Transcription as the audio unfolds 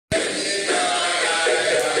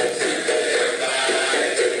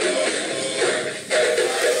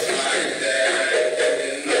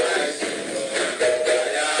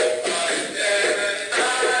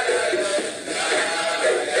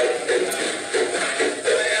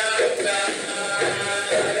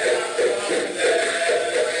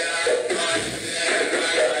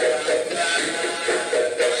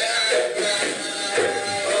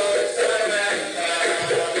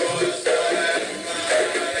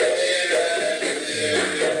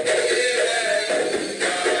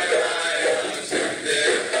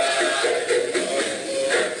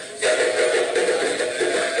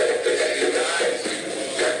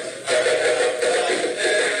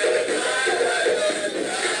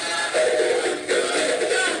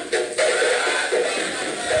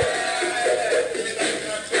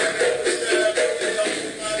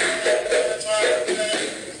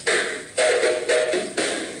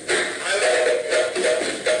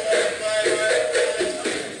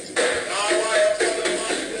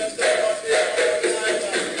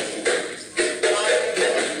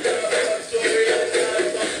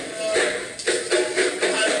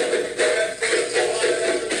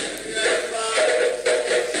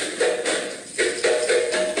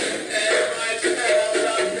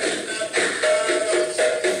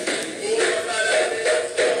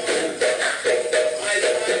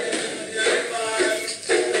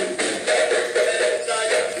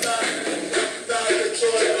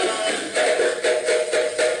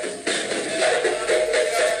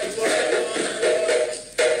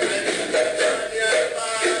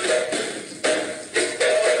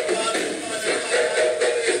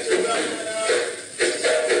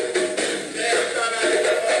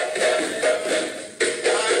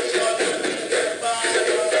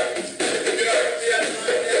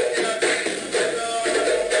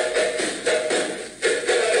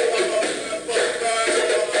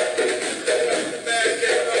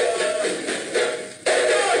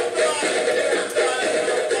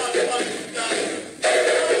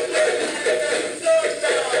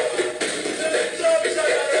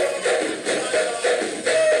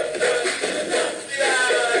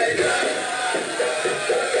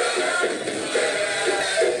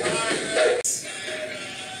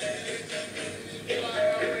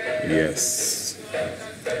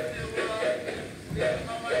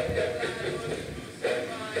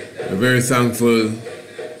We're very thankful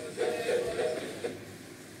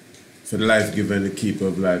for the life giver and the keeper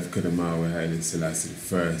of life, Kadamawa Haile Selassie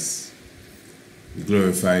first. We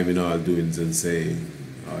glorify him in all doings and saying,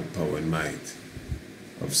 all power and might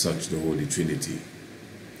of such the Holy Trinity.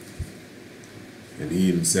 And he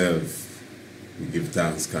himself, we give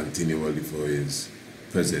thanks continually for his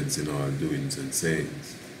presence in all doings and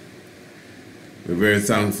sayings. We're very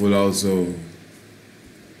thankful also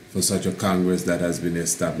for such a Congress that has been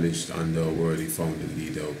established under our worthy founding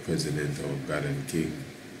leader, our President, our God and King,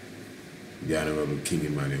 the Honorable King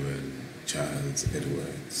Emmanuel Charles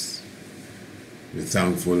Edwards. We're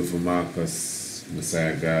thankful for Marcus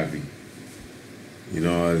Messiah Garvey in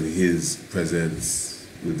all his presence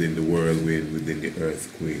within the whirlwind, within the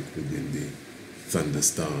earthquake, within the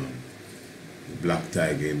thunderstorm, the Black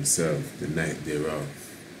Tiger himself, the night thereof.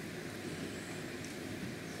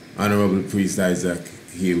 Honorable Priest Isaac,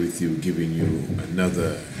 here with you, giving you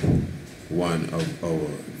another one of our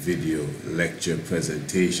video lecture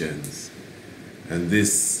presentations. And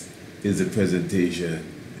this is a presentation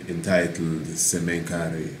entitled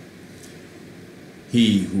Semenkare,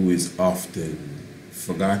 He Who Is Often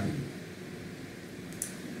Forgotten.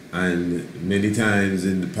 And many times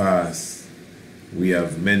in the past, we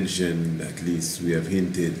have mentioned, at least we have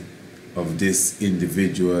hinted, of this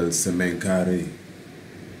individual Semenkare,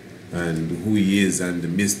 and who he is and the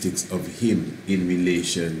mystics of him in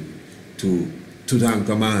relation to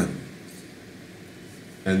Tutankhamun.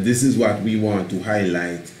 And this is what we want to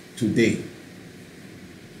highlight today.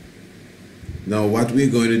 Now what we're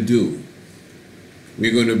going to do,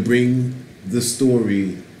 we're going to bring the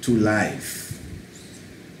story to life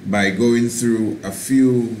by going through a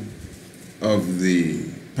few of the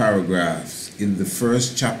paragraphs in the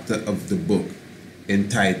first chapter of the book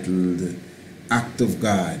entitled Act of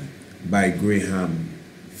God by Graham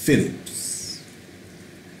Phillips,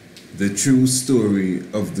 the true story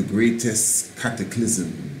of the greatest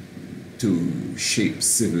cataclysm to shape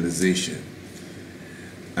civilization.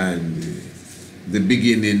 And the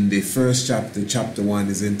beginning, the first chapter, chapter 1,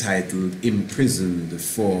 is entitled Imprisoned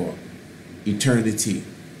for Eternity.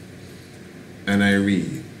 And I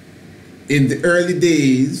read, in the early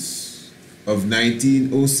days of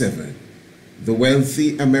 1907, the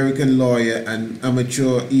wealthy American lawyer and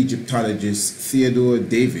amateur Egyptologist Theodore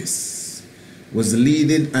Davis was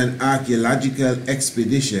leading an archaeological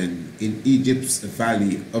expedition in Egypt's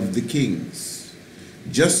Valley of the Kings,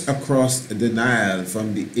 just across the Nile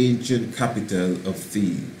from the ancient capital of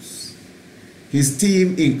Thebes. His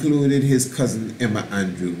team included his cousin Emma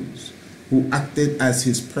Andrews, who acted as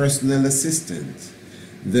his personal assistant,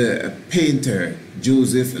 the painter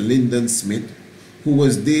Joseph Lyndon Smith, who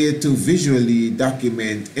was there to visually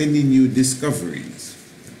document any new discoveries,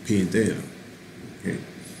 painter, okay,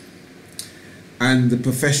 and the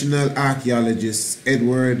professional archaeologist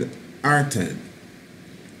Edward Arton.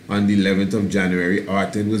 On the 11th of January,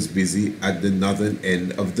 Arton was busy at the northern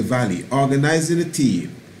end of the valley, organizing a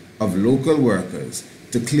team of local workers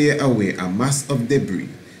to clear away a mass of debris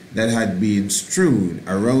that had been strewn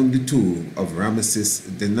around the tomb of Ramesses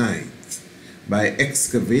IX by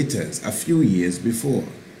excavators a few years before.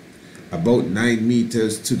 About 9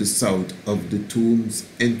 meters to the south of the tomb's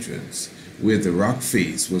entrance, where the rock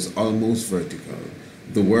face was almost vertical,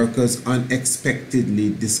 the workers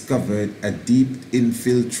unexpectedly discovered a deep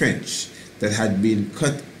infill trench that had been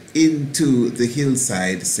cut into the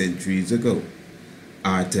hillside centuries ago.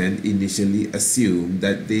 Arton initially assumed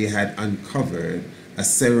that they had uncovered a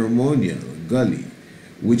ceremonial gully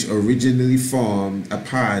which originally formed a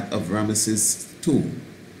part of Ramesses' tomb.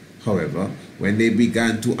 However, when they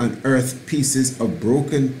began to unearth pieces of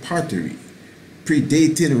broken pottery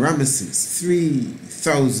predating Ramesses'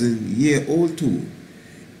 3,000-year-old tomb,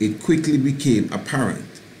 it quickly became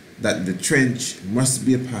apparent that the trench must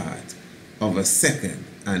be a part of a second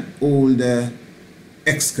and older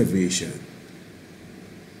excavation,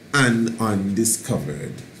 an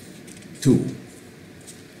undiscovered tomb.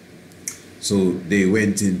 So they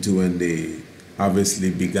went into and they obviously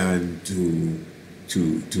began to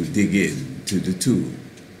dig into the tomb.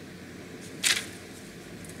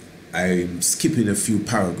 I'm skipping a few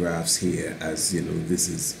paragraphs here, as you know, this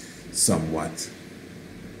is somewhat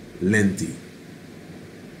lengthy.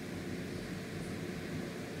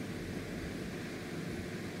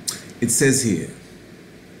 It says here,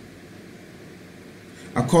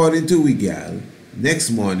 according to Wigal, next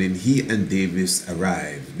morning he and Davis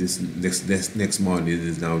arrived. This next morning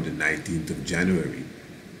is now the 19th of January.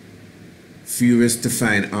 Furious to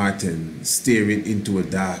find Arton staring into a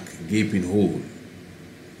dark, gaping hole.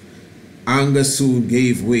 Anger soon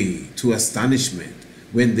gave way to astonishment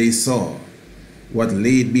when they saw what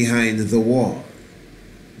laid behind the wall.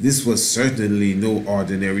 This was certainly no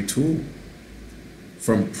ordinary tool.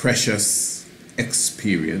 From precious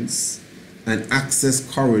experience, an access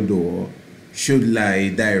corridor should lie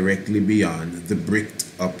directly beyond the bricked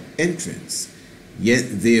up entrance.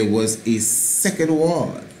 Yet there was a second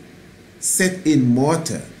wall, set in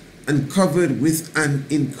mortar and covered with an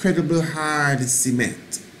incredible hard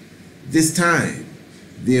cement. This time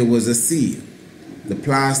there was a seal. The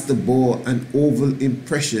plaster bore an oval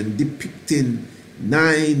impression depicting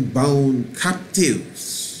 9 bound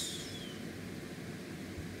captives,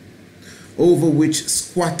 over which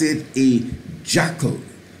squatted a jackal,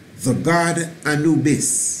 the god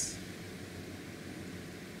Anubis,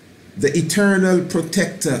 the eternal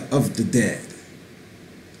protector of the dead,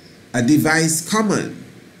 a device common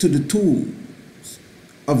to the tools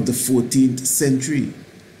of the 14th century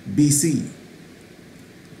BC.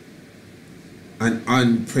 An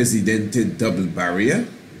unprecedented double barrier.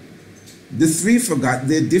 The three forgot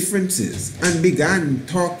their differences and began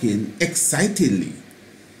talking excitedly.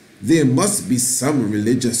 There must be some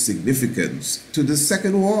religious significance to the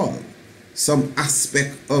second wall, some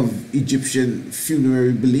aspect of Egyptian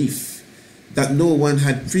funerary belief that no one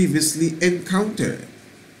had previously encountered.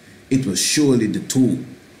 It was surely the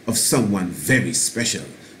tomb of someone very special.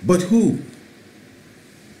 But who?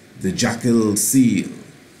 The jackal seal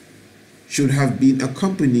should have been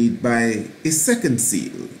accompanied by a second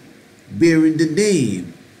seal bearing the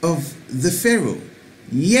name of the pharaoh.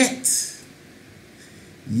 Yet,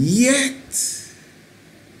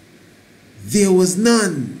 there was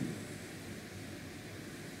none.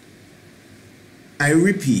 I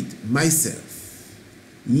repeat myself,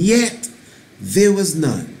 yet there was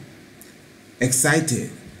none.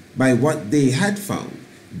 Excited by what they had found,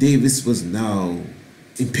 Davis was now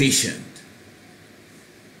impatient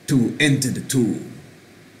to enter the tomb,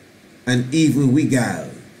 and even Wigal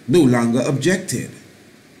no longer objected.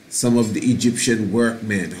 Some of the Egyptian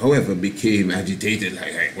workmen, however, became agitated,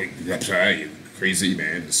 like, hey, wait, that's right, you crazy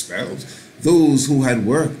man, the spells. Those who had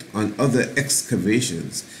worked on other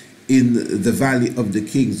excavations in the Valley of the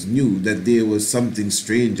Kings knew that there was something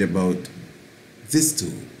strange about this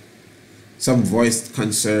tomb. Some voiced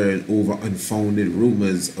concern over unfounded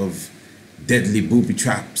rumors of deadly booby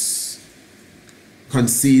traps,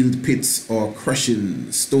 concealed pits, or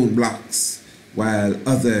crushing stone blocks, while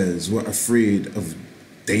others were afraid of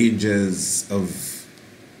dangers of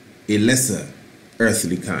a lesser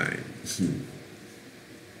earthly kind.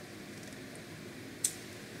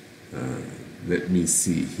 Let me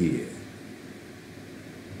see here.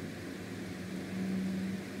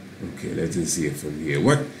 Okay, let us see it from here.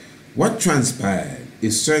 What transpired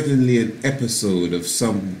is certainly an episode of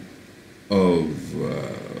some of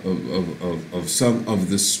some of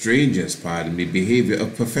the strangest, behavior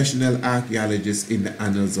of professional archaeologists in the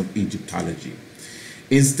annals of Egyptology.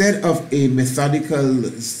 Instead of a methodical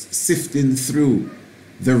sifting through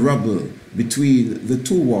the rubble between the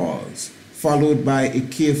two walls, followed by a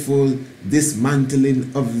careful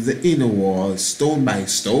dismantling of the inner wall stone by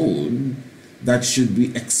stone, that should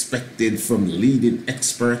be expected from leading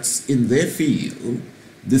experts in their field,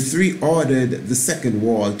 the three ordered the second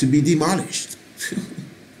wall to be demolished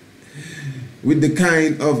with the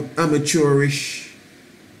kind of amateurish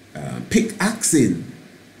pickaxing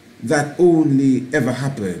that only ever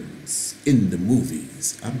happens in the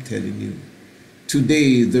movies. I'm telling you.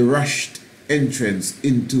 Today, the rushed entrance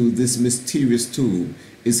into this mysterious tomb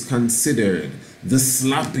is considered the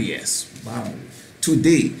sloppiest. Wow.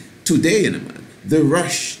 Today, man, the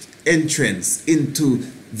rushed entrance into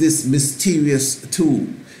this mysterious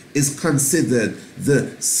tomb is considered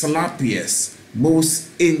the sloppiest, most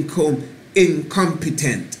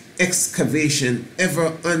incompetent excavation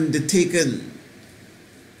ever undertaken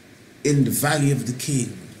in the Valley of the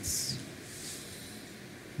Kings.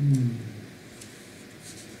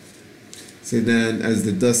 So then, as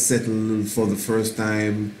the dust settled for the first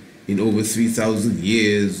time in over 3,000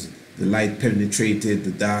 years, the light penetrated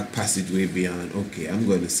the dark passageway beyond. Okay, I'm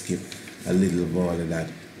going to skip a little of all of that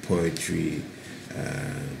poetry.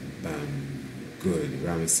 Good,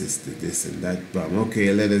 Ramesses did this and that.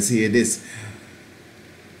 Okay, let us hear this.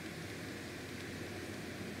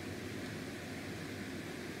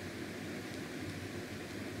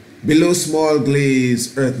 Below small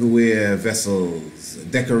glazed earthenware vessels,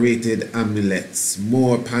 decorated amulets,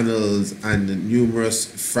 more panels, and numerous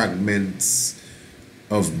fragments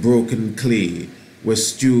of broken clay were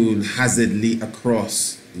strewn hazardly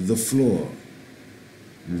across the floor.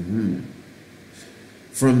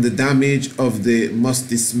 From the damage of the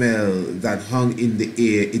musty smell that hung in the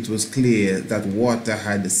air, it was clear that water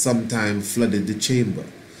had sometime flooded the chamber.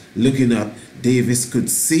 Looking up, Davis could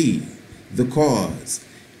see the cause.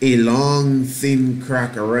 A long, thin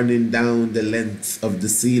crack running down the length of the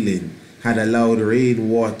ceiling had allowed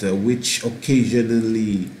rainwater, which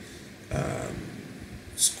occasionally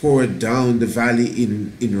scored down the valley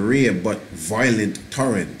in rare but violent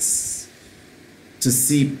torrents, to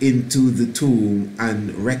seep into the tomb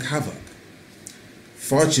and wreak havoc.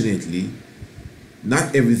 Fortunately,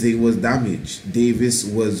 not everything was damaged. Davis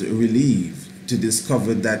was relieved to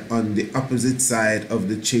discover that on the opposite side of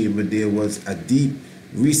the chamber there was a deep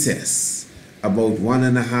recess, about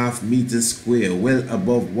 1.5 meters square, well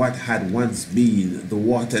above what had once been the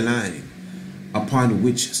water line, upon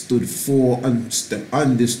which stood 4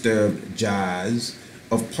 undisturbed jars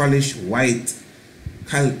of polished white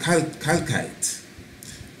calcite,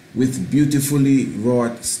 with beautifully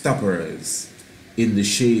wrought stoppers in the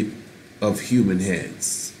shape of human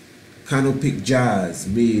heads. Canopic jars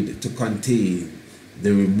made to contain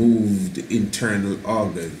the removed internal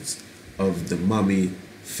organs of the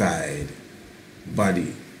mummified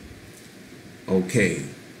body. Okay,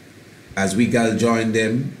 as we gal joined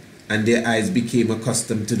them and their eyes became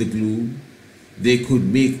accustomed to the gloom, they could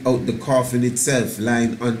make out the coffin itself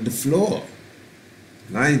lying on the floor,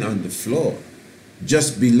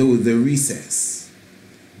 just below the recess.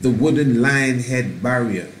 The wooden lion head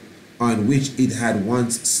barrier on which it had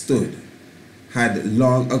once stood had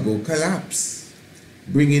long ago collapsed,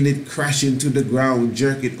 bringing it crashing to the ground,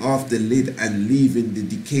 jerking off the lid and leaving the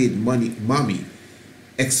decayed mummy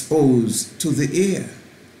exposed to the air.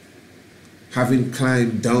 Having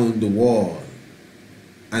climbed down the wall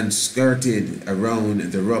and skirted around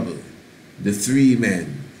the rubble, the 3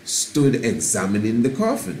 men stood examining the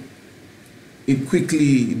coffin. It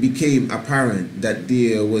quickly became apparent that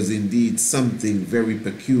there was indeed something very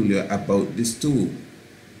peculiar about this tomb.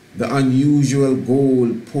 The unusual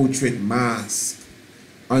gold portrait mask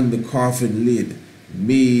on the coffin lid,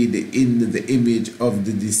 made in the image of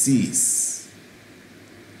the deceased,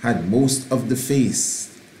 had most of the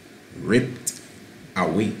face ripped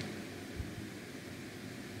away.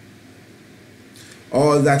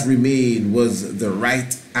 All that remained was the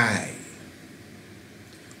right eye.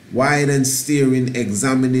 Wide and staring,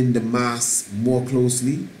 examining the mask more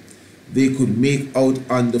closely, they could make out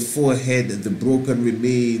on the forehead the broken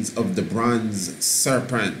remains of the bronze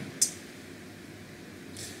serpent,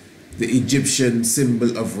 the Egyptian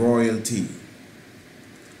symbol of royalty.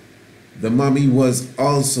 The mummy was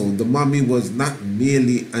not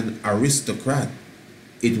merely an aristocrat,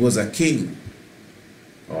 it was a king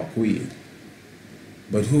or queen.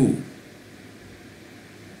 But who?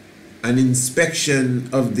 An inspection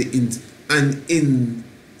of the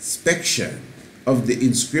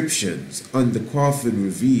inscriptions on the coffin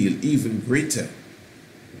revealed even greater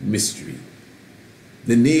mystery.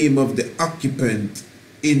 The name of the occupant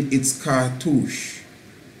in its cartouche,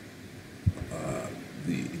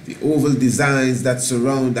 the oval designs that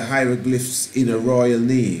surround the hieroglyphs in a royal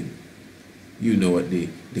name. You know what the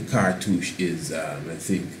cartouche is. I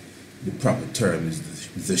think the proper term is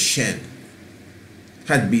the shen,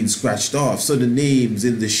 had been scratched off. So the names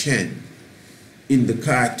in the shen, in the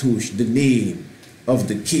cartouche, the name of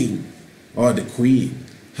the king or the queen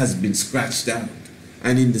has been scratched out.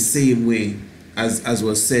 And in the same way, as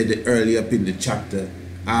was said earlier up in the chapter,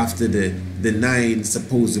 after the 9,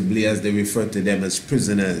 supposedly, as they refer to them as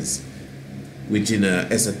prisoners, which in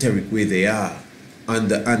an esoteric way they are,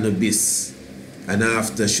 under Anubis, and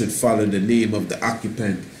after should follow the name of the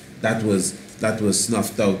occupant, that was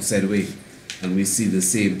snuffed out, said away. And we see the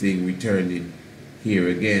same thing returning here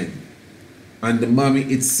again. On the mummy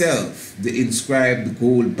itself, the inscribed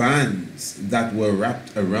gold bands that were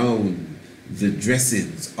wrapped around the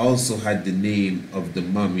dressings also had the name of the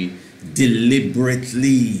mummy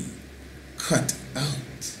deliberately cut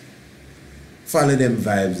out. Follow them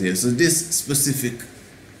vibes here. So this specific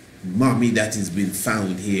mummy that has been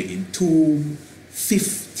found here in tomb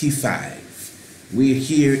 55. We're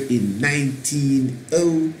here in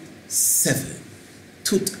 1907.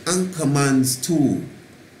 Tutankhamun's tomb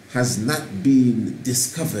has not been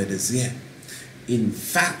discovered as yet. In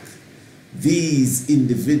fact, these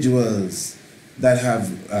individuals that have,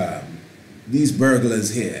 these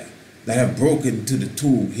burglars here, that have broken to the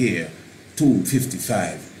tomb here, tomb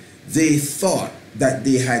 55, they thought that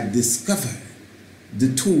they had discovered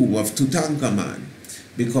the tomb of Tutankhamun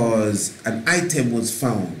because an item was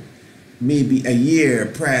found maybe a year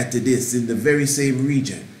prior to this in the very same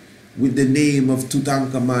region with the name of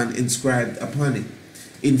Tutankhamun inscribed upon it.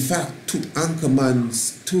 In fact,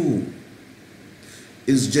 Tutankhamun's tomb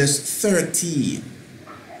is just 13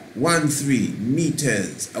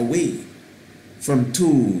 meters away from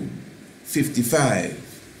tomb 55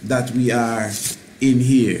 that we are in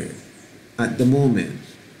here at the moment.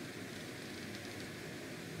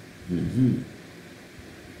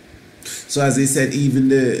 So as I said, even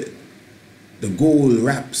the gold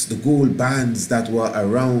wraps, the gold bands that were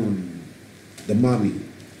around the mummy,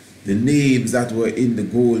 the names that were in the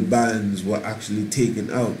gold bands were actually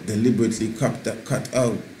taken out, deliberately cut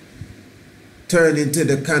out, turned into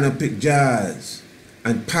the canopic jars,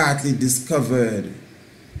 and partly discovered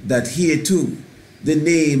that here too the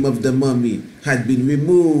name of the mummy had been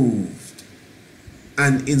removed,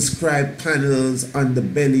 and inscribed panels on the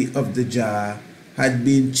belly of the jar had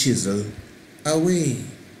been chiseled away.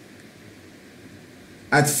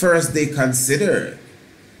 At first they considered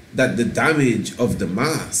that the damage of the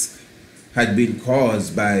mask had been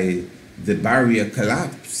caused by the barrier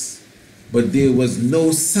collapse, but there was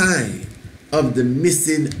no sign of the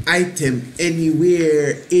missing item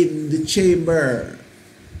anywhere in the chamber.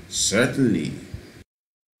 Certainly,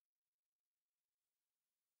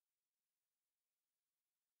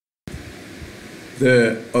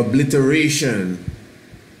 the obliteration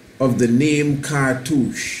of the name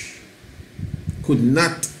cartouche could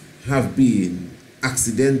not have been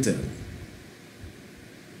accidental.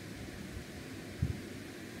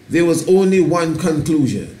 There was only one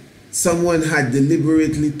conclusion. Someone had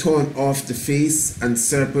deliberately torn off the face and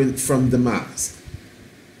serpent from the mask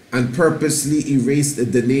and purposely erased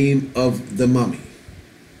the name of the mummy,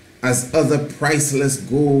 as other priceless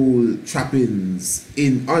gold trappings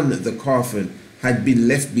on the coffin had been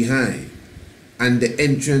left behind and the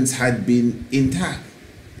entrance had been intact.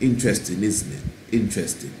 Interesting, isn't it?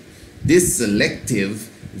 Interesting. This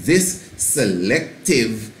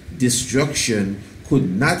selective destruction could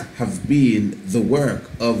not have been the work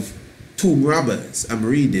of tomb robbers. I'm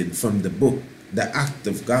reading from the book The Act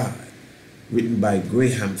of God, written by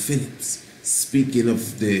Graham Phillips, speaking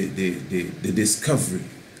of the discovery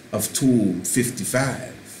of Tomb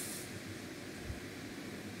 55.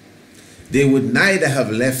 They would neither have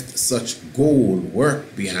left such gold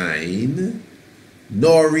work behind,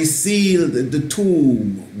 nor resealed the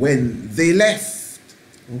tomb when they left.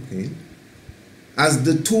 Okay. As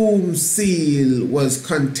the tomb seal was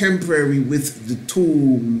contemporary with the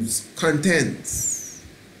tomb's contents,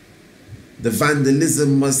 the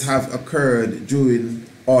vandalism must have occurred during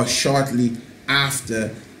or shortly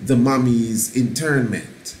after the mummy's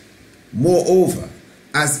interment. Moreover,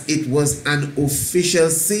 as it was an official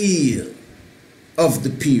seal of the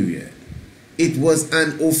period,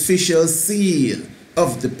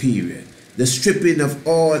 the stripping of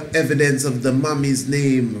all evidence of the mummy's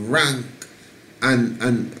name, rank,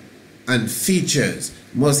 and features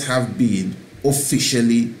must have been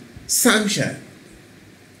officially sanctioned.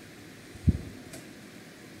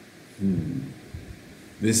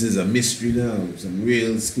 This is a mystery now. Some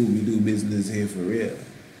real Scooby-Doo business here for real.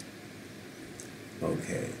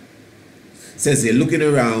 Okay. Says here, looking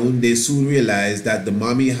around, they soon realized that the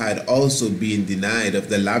mummy had also been denied of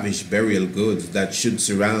the lavish burial goods that should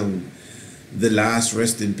surround the last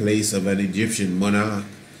resting place of an Egyptian monarch.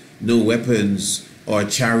 No weapons or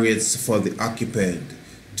chariots for the occupant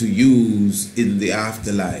to use in the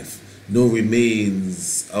afterlife. No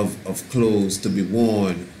remains of clothes to be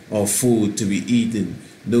worn or food to be eaten.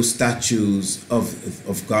 No statues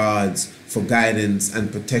of gods for guidance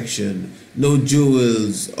and protection. No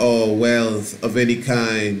jewels or wealth of any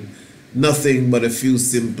kind. Nothing but a few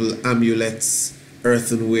simple amulets,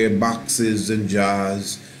 earthenware boxes and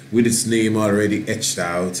jars with its name already etched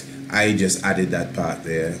out. I just added that part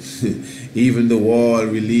there. Even the wall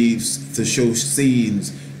reliefs to show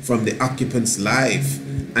scenes from the occupant's life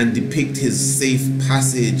and depict his safe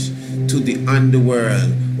passage to the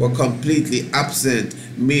underworld were completely absent,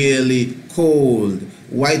 merely cold,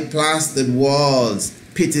 white plastered walls,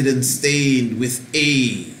 pitted and stained with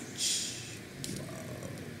age. Wow.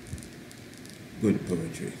 Good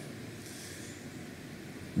poetry.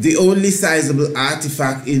 The only sizable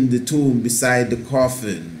artifact in the tomb beside the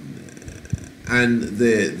coffin and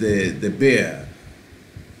the bier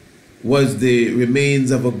was the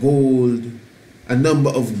remains of a number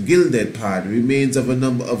of gilded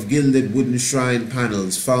wooden shrine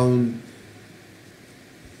panels found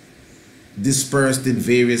dispersed in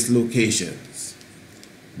various locations.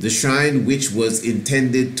 The shrine, which was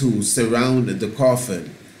intended to surround the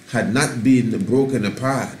coffin, had not been broken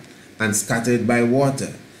apart and scattered by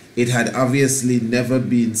water. It had obviously never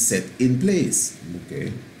been set in place.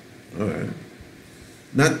 Okay, all right.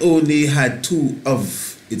 Not only had two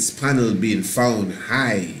of its panels been found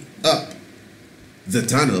high up the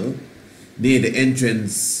tunnel near the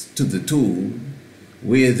entrance to the tomb,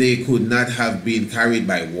 where they could not have been carried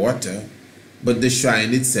by water, but the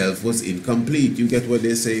shrine itself was incomplete. You get what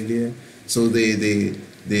they're saying there? So the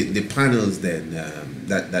panels then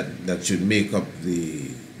that should make up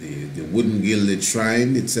the wooden gilded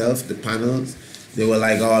shrine itself, the panels, they were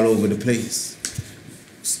like all over the place.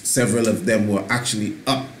 Several of them were actually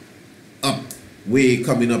up, way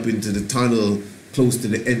coming up into the tunnel close to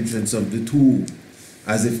the entrance of the tomb,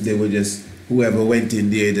 as if they were just, whoever went in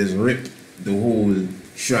there just ripped the whole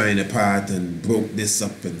shrine apart and broke this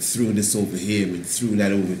up and threw this over here and threw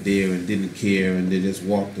that over there and didn't care, and they just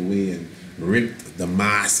walked away and ripped the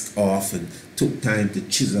mask off and took time to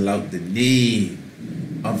chisel out the name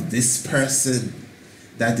of this person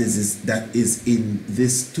that is in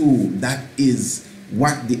this tomb. That is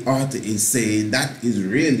what the author is saying. That is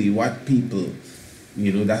really what people,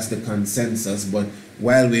 that's the consensus. But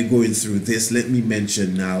while we're going through this, let me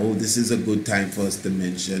mention now, this is a good time for us to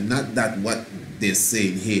mention, not that what they're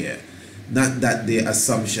saying here, not that their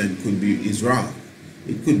assumption is wrong.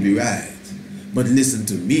 It could be right. But listen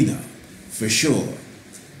to me now, for sure.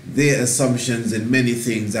 Their assumptions in many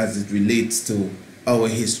things as it relates to our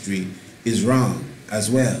history is wrong as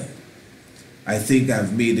well. I think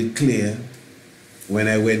I've made it clear when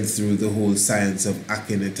I went through the whole science of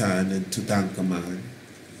Akhenaten and Tutankhamun.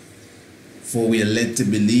 For we are led to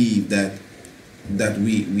believe that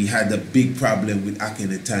we had a big problem with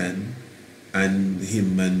Akhenaten and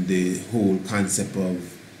him and the whole concept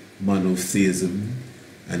of monotheism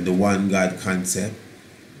and the one God concept.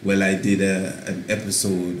 Well, I did an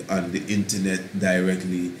episode on the internet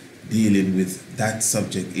directly dealing with that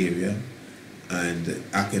subject area and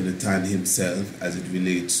Akhenaten himself as it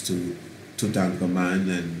relates to Tutankhamun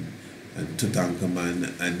and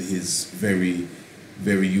Tutankhamun and his very,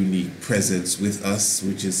 very unique presence with us,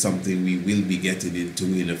 which is something we will be getting into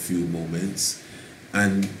in a few moments.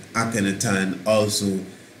 And Akhenaten also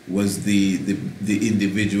was the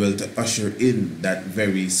individual to usher in that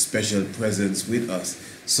very special presence with us.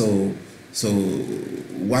 So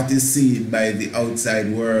what is seen by the outside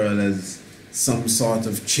world as some sort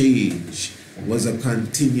of change was a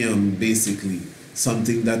continuum, basically,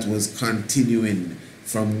 something that was continuing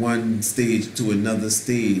from one stage to another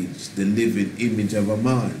stage, the living image of a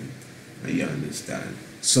man. You understand?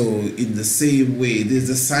 So in the same way, there's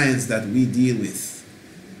a science that we deal with.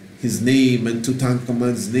 His name and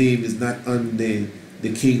Tutankhamun's name is not on the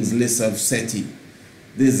king's list of Seti.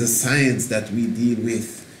 There's a science that we deal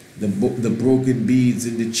with. The broken beads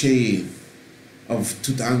in the chain of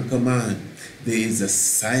Tutankhamun. There is a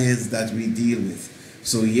science that we deal with.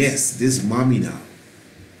 So yes, this mummy now.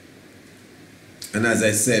 And as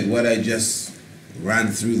I said, what I just ran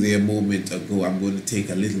through there a moment ago, I'm going to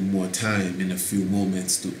take a little more time in a few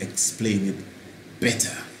moments to explain it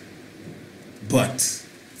better. But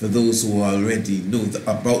for those who already know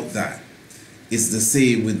about that, it's the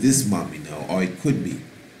same with this mummy now, or it could be.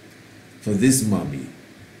 For this mummy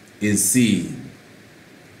is seen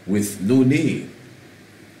with no name.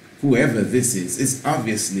 Whoever this is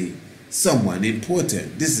obviously someone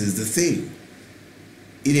important. This is the thing.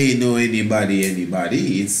 It ain't no anybody,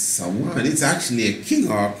 it's someone. It's actually a king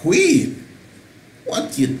or a queen.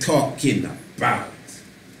 What you talking about?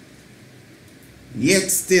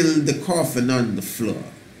 Yet still the coffin on the floor.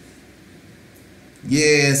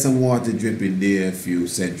 Yeah, some water dripping there a few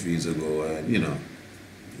centuries ago, and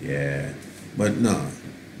yeah. But no,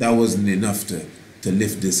 that wasn't enough to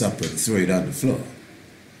lift this up and throw it on the floor.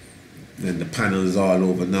 And the panel is all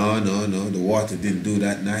over. No, the water didn't do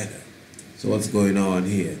that neither. So what's going on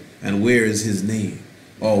here? And where is his name?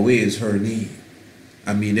 Or where is her name?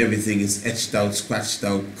 I mean, everything is etched out, scratched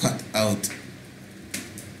out, cut out,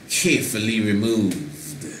 carefully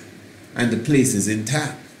removed. And the place is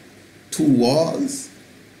intact. 2 walls,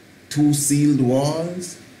 2 sealed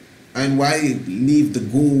walls. And why leave the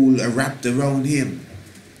gold wrapped around him?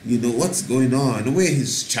 What's going on? Where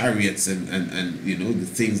his chariots and the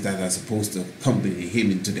things that are supposed to accompany him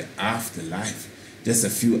into the afterlife? Just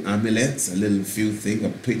a few amulets, a little few thing,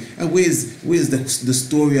 and where's the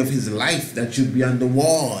story of his life that should be on the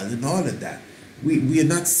wall and all of that? We are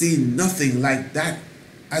not seeing nothing like that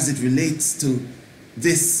as it relates to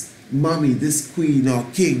this mummy, this queen or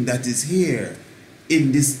king that is here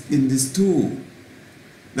in this tomb.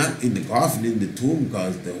 Not in the coffin, in the tomb,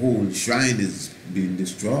 because the whole shrine is being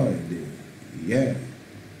destroyed. Yeah.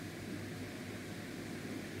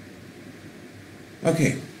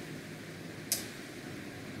 Okay.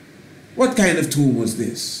 What kind of tomb was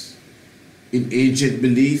this? In ancient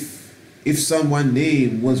belief, if someone's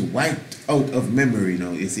name was wiped out of memory,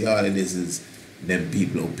 now you see all of this is them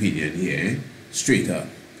people opinion here, straight up.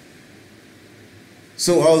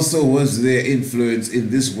 So also was their influence in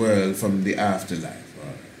this world from the afterlife.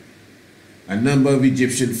 A number of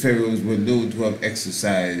Egyptian pharaohs were known to have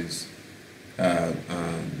exercised, to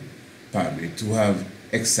have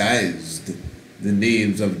excised the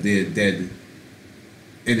names of their dead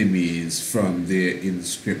enemies from their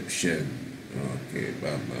inscription. Okay,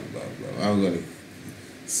 blah, blah, blah, blah. I'm going to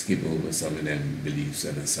skip over some of them beliefs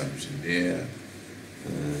and assumptions there.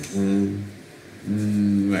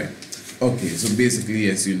 Right. Okay, so basically,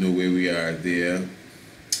 yes, you know where we are there.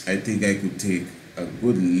 I think I could take a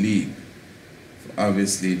good leap.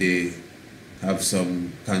 Obviously, they have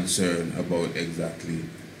some concern about exactly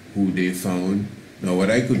who they found. Now,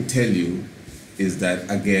 what I could tell you is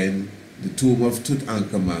that, again, the tomb of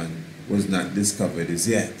Tutankhamun was not discovered as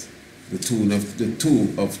yet. The tomb of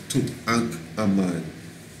Tutankhamun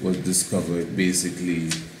was discovered basically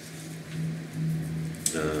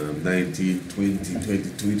 1920,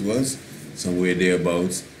 22 it was, somewhere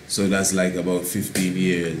thereabouts. So that's like about 15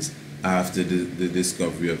 years after the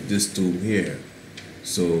discovery of this tomb here.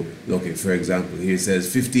 So, okay, for example, here it says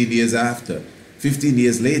 15 years after, 15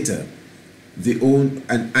 years later,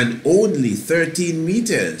 and only 13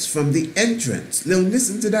 meters from the entrance. Now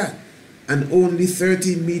listen to that. And only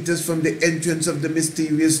 13 meters from the entrance of the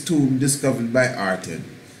mysterious tomb discovered by Arten,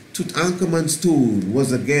 Tutankhamun's tomb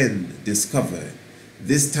was again discovered,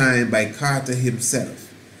 this time by Carter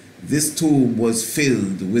himself. This tomb was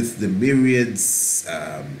filled with the myriads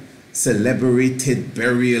celebrated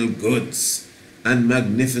burial goods and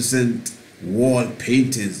magnificent wall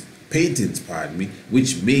paintings,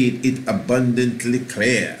 which made it abundantly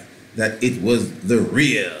clear that it was the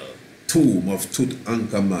real tomb of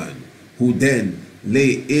Tutankhamun, who then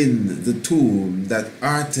lay in the tomb that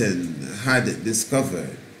Arten had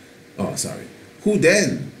discovered. Who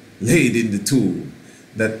then laid in the tomb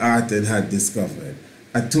that Arten had discovered,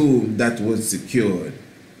 a tomb that was secured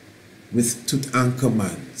with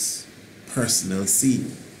Tutankhamun's personal seal.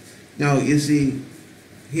 Now, you see,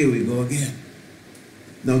 here we go again.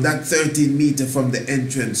 Now, that 13 meters from the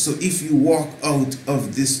entrance, so if you walk out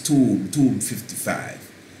of this tomb, tomb 55,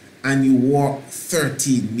 and you walk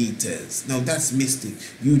 13 meters, now that's mystic.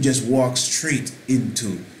 You just walk straight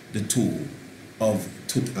into the tomb of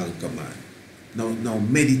Tutankhamun. Now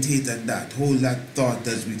meditate on that. Hold that thought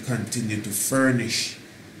as we continue to furnish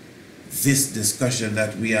this discussion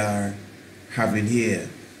that we are having here.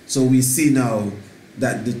 So we see now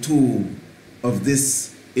that the tomb of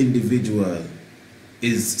this individual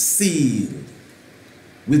is sealed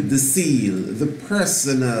with the seal, the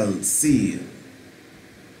personal seal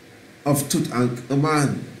of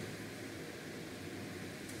Tutankhamun.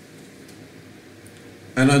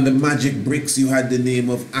 And on the magic bricks you had the name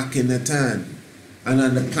of Akhenaten, and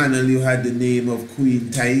on the panel you had the name of Queen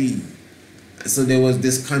Tai. So there was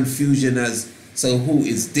this confusion as, so who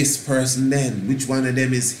is this person then? Which one of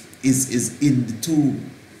them is in the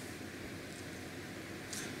tomb?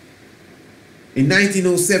 In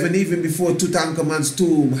 1907, even before Tutankhamun's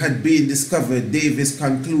tomb had been discovered, Davis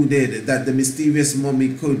concluded that the mysterious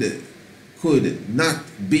mummy could not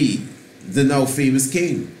be the now famous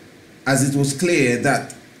king, as it was clearly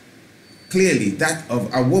that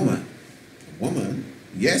of a woman. A woman?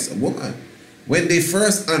 Yes, a woman. When they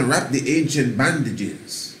first unwrapped the ancient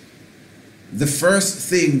bandages, the first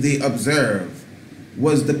thing they observed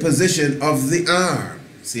was the position of the arm.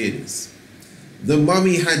 See this. The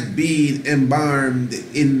mummy had been embalmed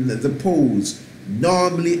in the pose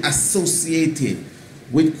normally associated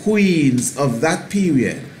with queens of that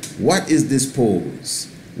period. What is this pose?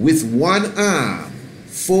 With one arm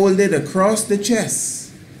folded across the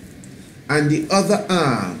chest and the other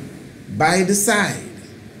arm by the side,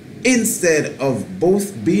 instead of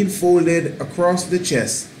both being folded across the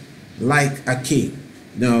chest like a king.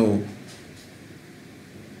 Now,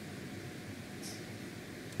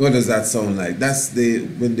 what does that sound like? That's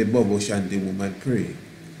when the Bobo Shanti woman pray.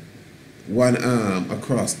 One arm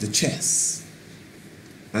across the chest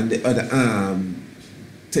and the other arm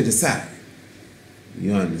to the side.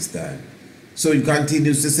 You understand? So it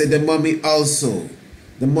continues to say the mummy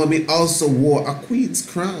also wore a queen's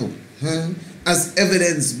crown, as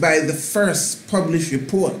evidenced by the first published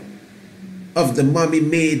report of the mummy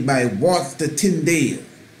made by Walter Tyndale,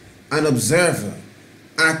 an observer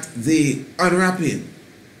at the unwrapping.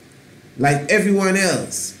 Like everyone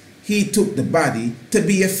else, he took the body to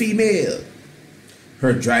be a female.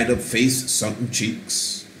 Her dried up face, sunken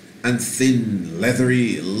cheeks, and thin,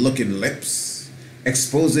 leathery looking lips,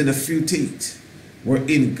 exposing a few teeth, were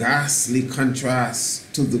in ghastly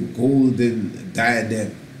contrast to the golden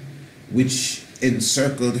diadem which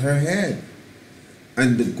encircled her head,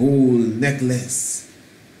 and the gold necklace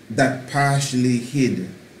that partially hid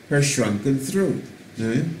her shrunken throat.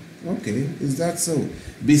 Okay, is that so?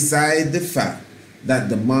 Beside the fact that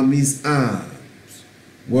the mummy's arms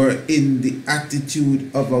were in the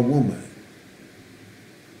attitude of a woman,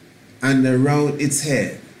 and around its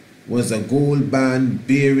head was a gold band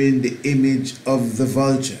bearing the image of the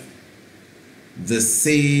vulture. The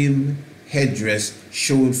same headdress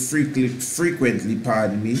showed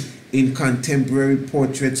frequently, in contemporary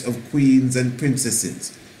portraits of queens and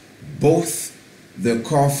princesses. Both the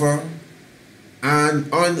coffer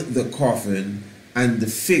and on the coffin and the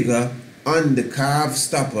figure on the carved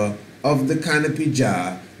stopper of the canopy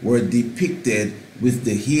jar were depicted with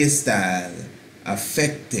the hairstyle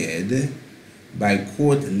affected by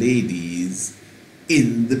court ladies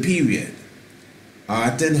in the period.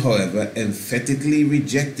 Arton, however, emphatically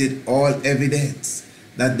rejected all evidence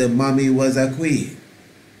that the mummy was a queen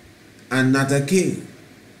and not a king.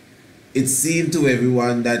 It seemed to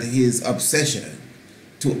everyone that his obsession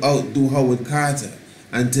to outdo Howard Carter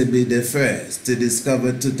and to be the first to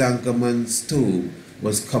discover Tutankhamun's tomb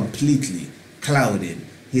was completely clouding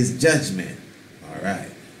his judgment. All right.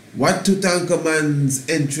 What Tutankhamun's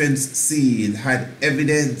entrance seal had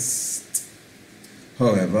evidenced,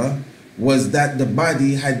 however, was that the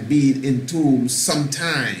body had been entombed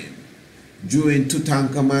sometime during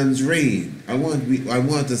Tutankhamun's reign. I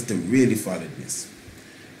want us to really follow this.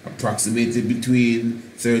 Approximately between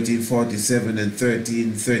 1347 and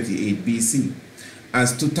 1338 BC,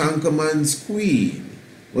 as Tutankhamun's queen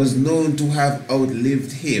was known to have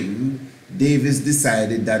outlived him. Davis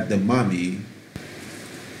decided that the mummy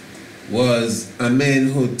was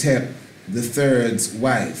Amenhotep III's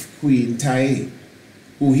wife, Queen Tai,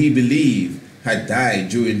 who he believed had died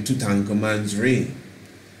during Tutankhamun's reign,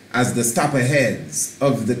 as the stopper heads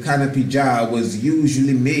of the canopy jar was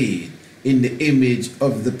usually made in the image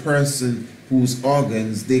of the person whose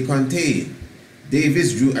organs they contain.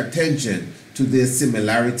 Davis drew attention to their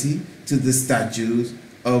similarity to the statues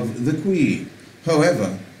of the queen.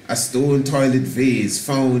 However, a stone toilet vase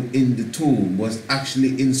found in the tomb was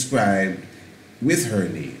actually inscribed with her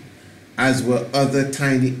name, as were other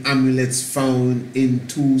tiny amulets found in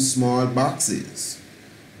 2 small boxes.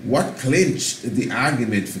 What clinched the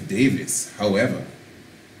argument for Davis, however,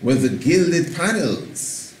 were the gilded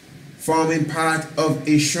panels forming part of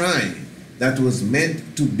a shrine that was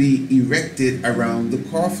meant to be erected around the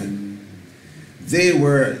coffin. They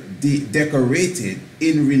were decorated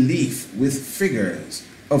in relief with figures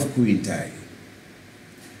of Queen Tai,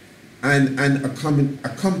 and an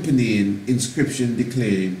accompanying inscription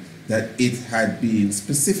declaring that it had been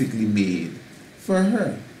specifically made for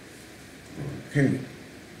her. Okay.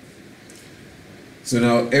 So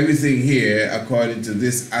now everything here, according to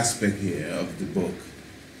this aspect here of the book,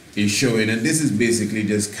 is showing, and this is basically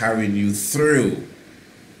just carrying you through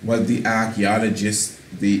what the archaeologists,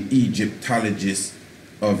 the Egyptologists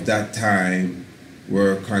of that time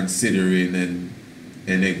were considering,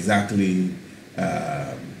 and exactly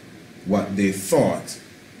what they thought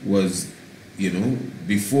was,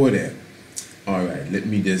 before them. All right, let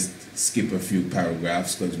me just skip a few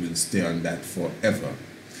paragraphs because we'll stay on that forever.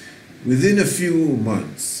 Within a few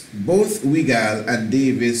months, both Wiegall and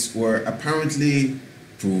Davis were apparently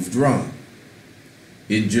proved wrong.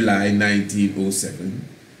 In July 1907,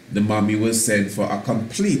 the mummy was sent for a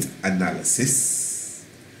complete analysis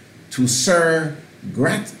to Sir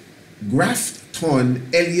Grafton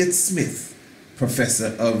Elliott Smith,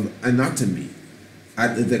 professor of anatomy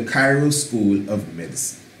at the Cairo School of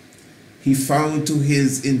Medicine. He found to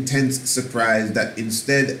his intense surprise that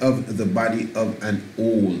instead of the body of an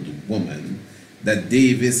old woman that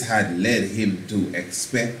Davis had led him to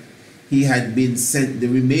expect, he had been sent the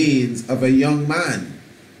remains of a young man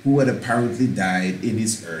who had apparently died in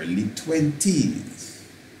his early 20s.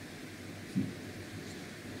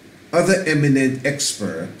 Other eminent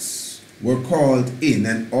experts were called in,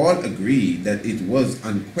 and all agreed that it was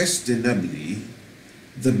unquestionably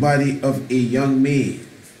the body of a young maid,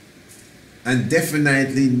 and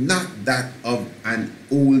definitely not that of an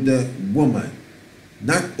older woman.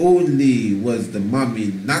 Not only was the mummy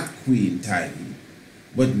not Queen Tai,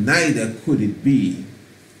 but neither could it be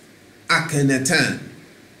Akhenaten,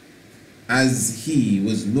 as he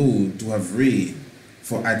was known to have reigned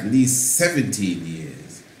for at least 17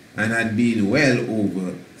 years and had been well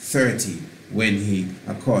over 30 when he,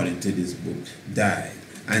 according to this book, died.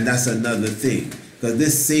 And that's another thing, because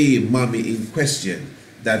this same mummy in question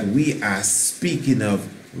that we are speaking of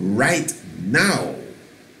right now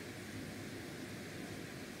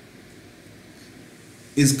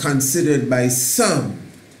is considered by some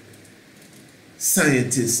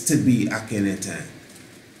scientists to be Akhenaten.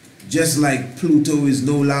 Just like Pluto is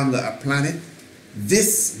no longer a planet,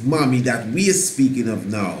 this mummy that we are speaking of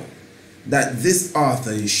now that this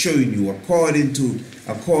author is showing you, according to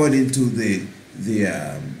the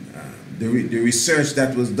research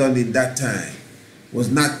that was done in that time, was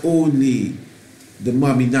not only the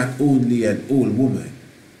mummy, not only an old woman,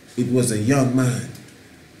 it was a young man.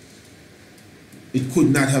 It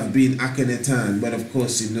could not have been Akhenaten, but of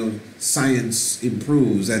course, you know, science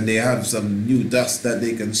improves and they have some new dust that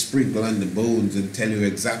they can sprinkle on the bones and tell you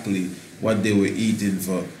exactly what they were eating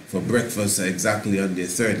for breakfast exactly on their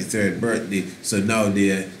 33rd birthday. So now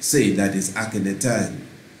they say that it's Akhenaten.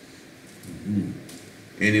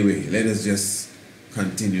 Anyway, let us just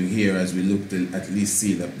continue here as we look to at least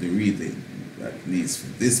seal up the reading, at least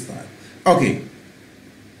for this part. Okay.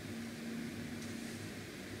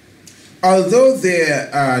 Although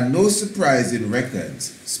there are no surprising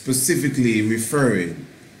records specifically referring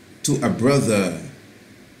to a brother,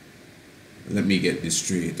 let me get this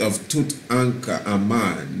straight, of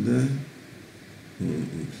Tutankhamun,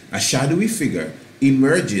 a shadowy figure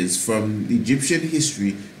emerges from Egyptian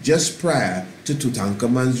history just prior to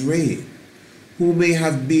Tutankhamun's reign, who may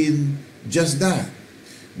have been just that.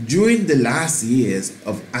 During the last years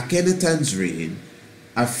of Akhenaten's reign,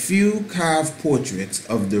 a few carved portraits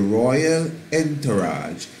of the royal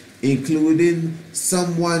entourage, including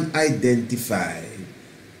someone identified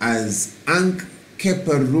as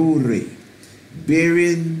Ankh-Keperure,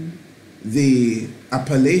 bearing the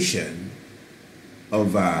appellation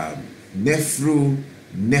of Neferu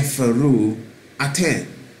Aten.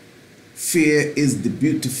 Fear is the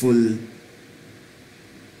beautiful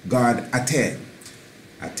god Aten,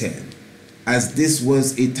 as this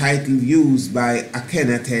was a title used by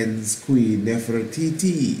Akhenaten's queen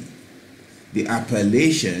Nefertiti. The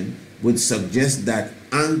appellation would suggest that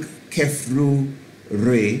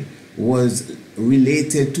Ankh-Keperure was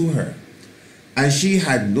related to her. As she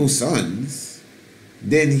had no sons,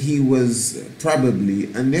 then he was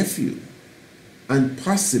probably a nephew, and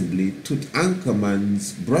possibly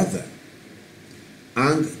Tutankhamun's brother.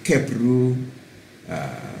 Ankh-Keperure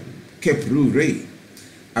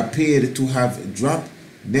appeared to have dropped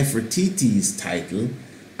Nefertiti's title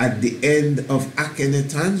at the end of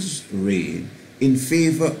Akhenaten's reign in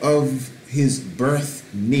favor of his birth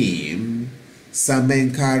name,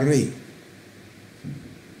 Semenkare.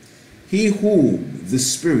 He whom the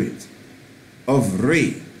spirit of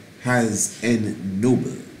Re has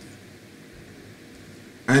ennobled.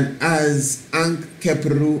 And as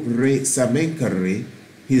Ankh-Keperure Semenkare,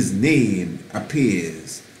 his name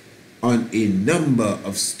appears on a number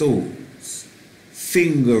of stones,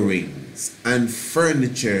 fingerings, and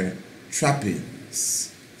furniture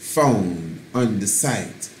trappings found on the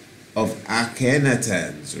site of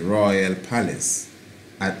Akhenaten's royal palace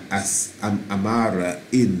at Amara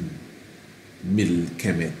in Middle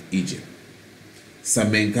Kemet, Egypt.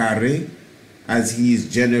 Semenkare, as he is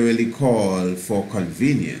generally called for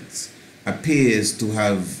convenience, appears to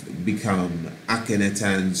have become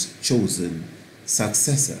Akhenaten's chosen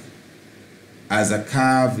successor, as a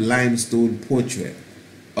carved limestone portrait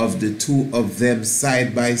of the two of them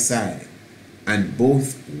side by side, and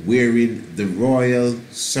both wearing the royal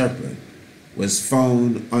serpent, was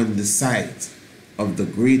found on the site of the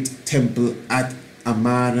great temple at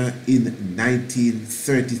Amara in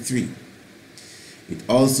 1933. It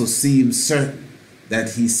also seems certain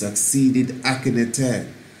that he succeeded Akhenaten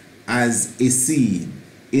as a scene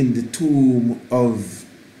in the tomb of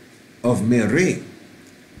Mere,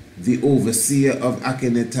 the overseer of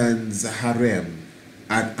Akhenaten's harem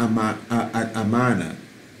at Amana,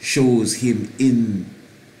 shows him in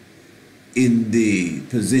the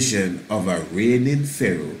position of a reigning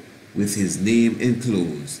pharaoh with his name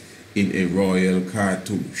enclosed in a royal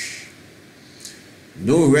cartouche.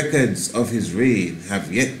 No records of his reign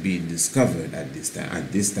have yet been discovered at this time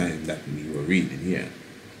that we were reading here,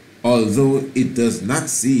 although it does not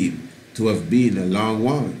seem to have been a long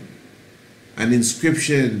one. An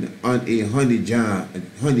inscription on a honey jar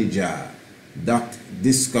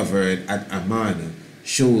discovered at Amana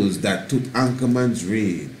shows that Tutankhamun's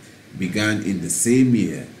reign began in the same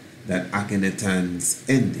year that Akhenaten's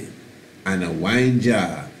ended, and a wine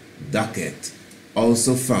jar docket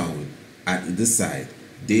also found at the site,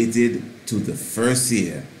 dated to the first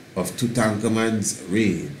year of Tutankhamun's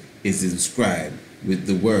reign, is inscribed with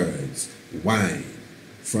the words "wine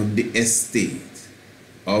from the estate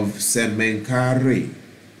of Semenkare,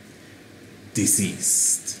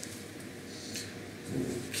 deceased."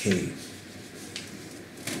 Okay.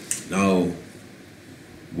 Now,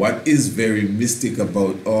 what is very mystic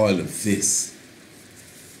about all of this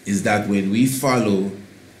is that when we follow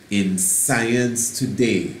in science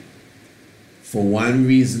today, for one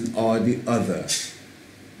reason or the other,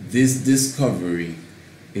 this discovery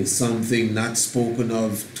is something not spoken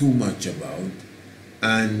of too much about,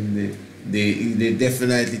 and they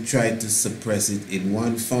definitely try to suppress it in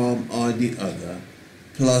one form or the other.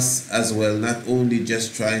 Plus, as well, not only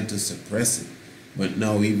just trying to suppress it, but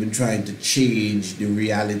now even trying to change the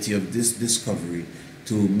reality of this discovery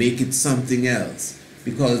to make it something else,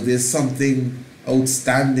 because there's something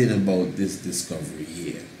outstanding about this discovery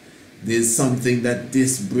here. There's something that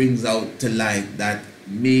this brings out to light that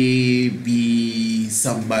maybe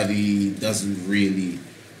somebody doesn't really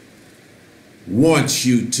want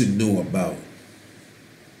you to know about.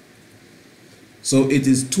 So it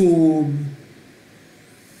is tomb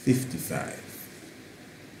 55.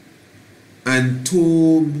 And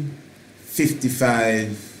tomb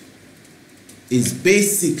 55 is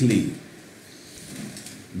basically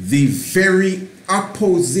the very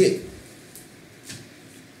opposite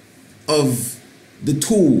of the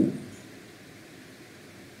tomb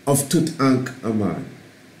of Tutankhamun.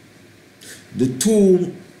 The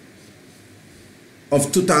tomb of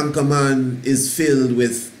Tutankhamun is filled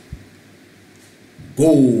with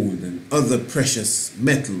gold and other precious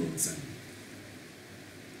metals,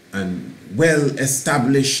 and well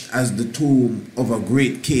established as the tomb of a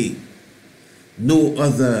great king. No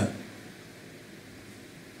other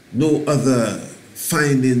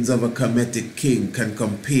findings of a Kemetic king can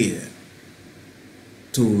compare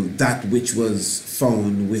to that which was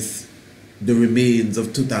found with the remains of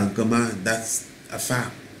Tutankhamun. That's a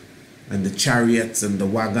fact. And the chariots and the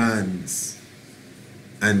wagons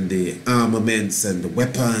and the armaments and the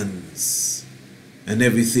weapons and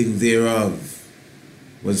everything thereof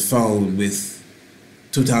was found with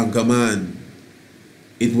Tutankhamun.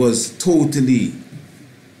 It was totally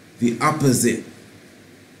the opposite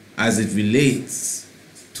as it relates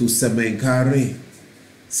to Semenkare.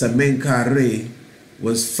 Semenkare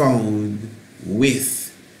was found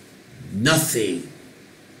with nothing.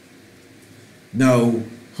 Now,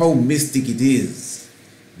 how mystic it is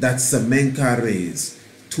that Semenkare's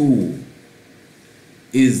tomb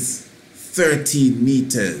is 13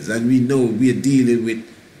 meters, and we know we are dealing with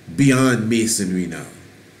beyond masonry now.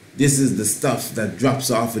 This is the stuff that drops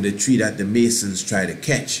off of the tree that the masons try to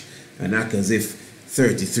catch and act as if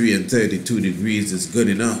 33 and 32 degrees is good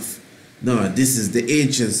enough. No, this is the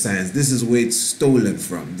ancient science. This is where it's stolen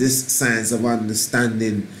from. This science of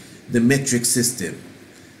understanding the metric system.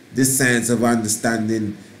 This science of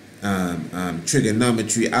understanding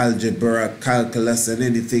trigonometry, algebra, calculus, and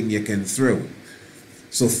anything you can throw.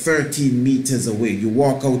 So 13 meters away, you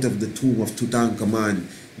walk out of the tomb of Tutankhamun,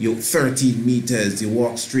 you 13 meters, you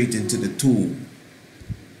walk straight into the tomb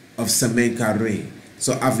of Semenkare.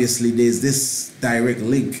 So obviously there's this direct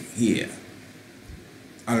link here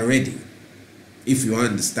already, if you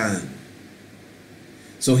understand.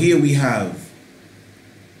 So here we have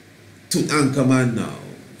Tutankhamun now,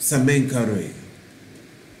 Semenkare.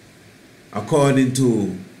 According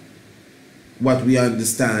to what we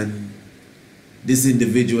understand, this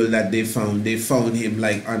individual that they found him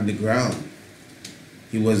like on the ground.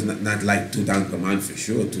 He was not like Tutankhamun for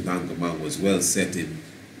sure. Tutankhamun was well set in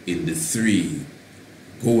the 3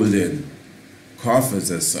 golden coffers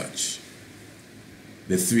as such.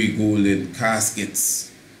 The 3 golden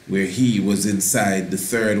caskets where he was inside the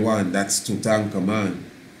 3rd one, that's Tutankhamun.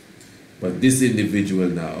 But this individual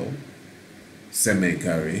now,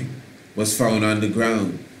 Semenkare, was found on the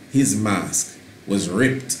ground. His mask was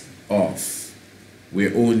ripped off,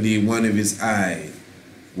 where only one of his eyes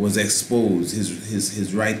was exposed.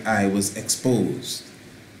 His right eye was exposed.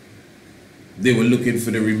 They were looking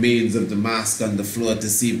for the remains of the mask on the floor to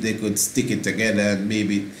see if they could stick it together and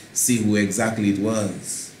maybe see who exactly it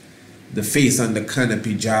was. The face on the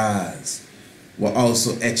canopy jars were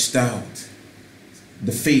also etched out.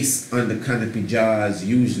 The face on the canopy jars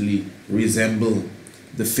usually resemble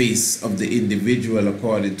the face of the individual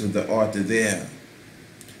according to the author there.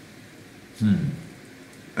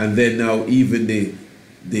 And then now even the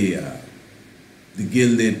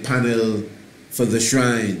gilded panel for the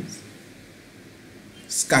shrines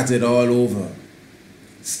scattered all over,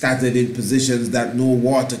 scattered in positions that no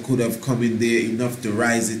water could have come in there enough to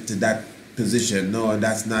rise it to that position. No,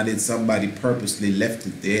 that's not it. Somebody purposely left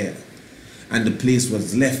it there, and the place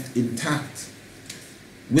was left intact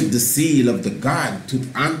with the seal of the god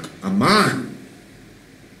Tutankhamun.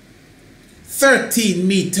 13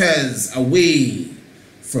 meters away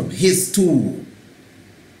from his tomb,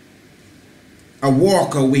 a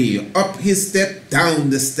walk away, up his step, down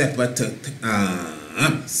the step to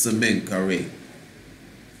Semenkare,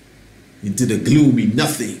 into the gloomy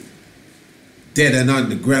nothing, dead and on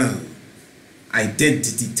the ground,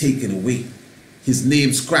 identity taken away, his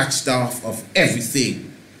name scratched off of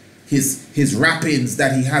everything, his wrappings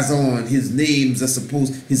that he has on, his names are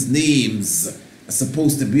supposed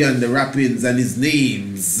to be on the wrappings, and his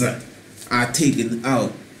names are taken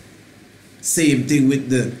out. Same thing with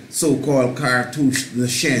the so-called cartouche, the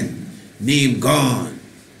Shen, name gone.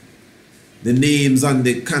 The names on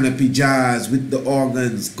the canopy jars with the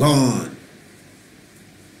organs gone.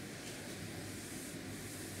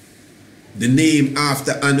 The name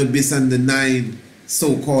after Anubis and the 9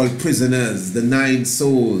 so-called prisoners, the 9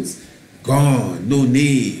 souls, gone, no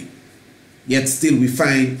name. Yet still we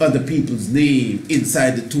find other people's name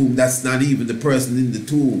inside the tomb. That's not even the person in the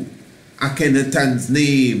tomb. Akhenaten's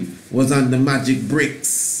name was on the magic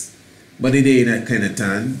bricks, but it ain't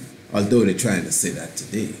Akhenaten, although they're trying to say that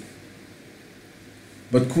today.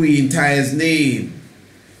 But Queen Tyre's name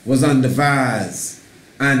was on the vase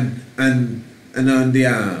and on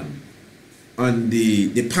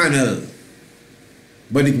the panel,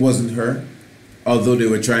 but it wasn't her, although they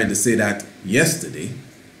were trying to say that yesterday.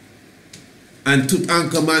 And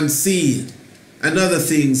Tutankhamun's seal and other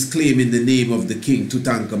things claiming the name of the king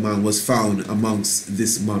Tutankhamun was found amongst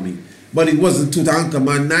this mummy. But it wasn't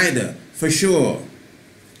Tutankhamun neither, for sure.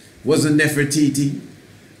 Wasn't Nefertiti,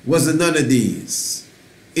 wasn't none of these.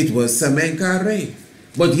 It was Semenkare.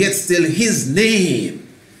 But yet still his name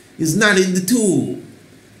is not in the tomb,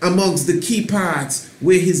 amongst the key parts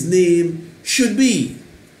where his name should be.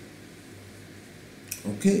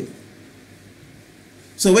 Okay.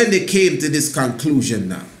 So when they came to this conclusion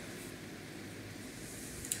now,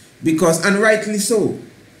 because, and rightly so,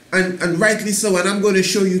 and I'm going to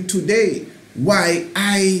show you today why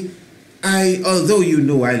although you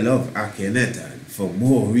know I love Akhenaten for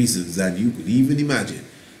more reasons than you could even imagine,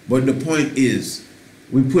 but the point is,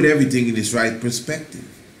 we put everything in its right perspective.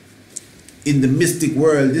 In the mystic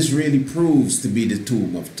world, this really proves to be the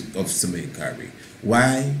tomb of Semenkare.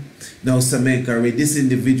 Why? Now Semenkare, this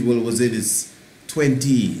individual was in his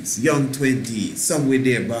 20s, young 20s, somewhere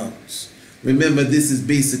thereabouts. Remember, this is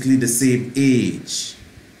basically the same age,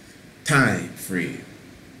 time frame,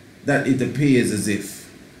 that it appears as if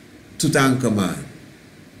Tutankhamun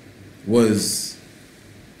was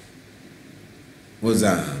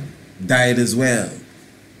died as well.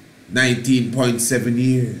 19.7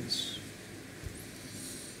 years.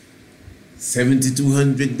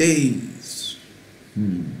 7,200 days.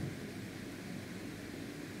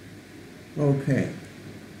 Okay.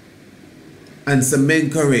 And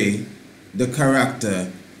Semenkare, the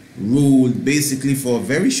character, ruled basically for a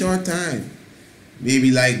very short time.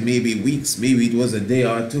 Maybe weeks, maybe it was a day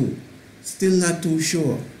or two. Still not too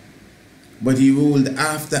sure. But he ruled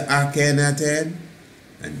after Akhenaten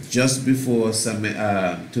and just before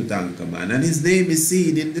Tutankhamun. And his name is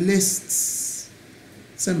seen in the lists.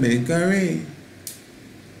 Semenkare.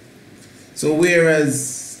 So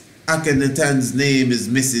whereas Akhenaten's name is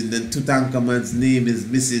missing and Tutankhamun's name is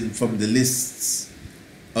missing from the lists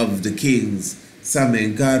of the kings,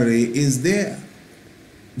 Semenkare is there.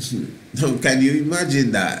 Now, can you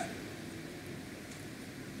imagine that?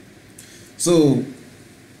 So,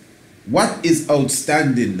 what is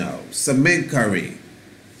outstanding now? Semenkare.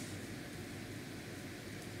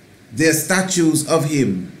 There are statues of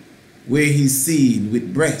him where he's seen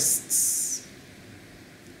with breasts.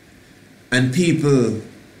 And people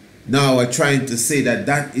now are trying to say that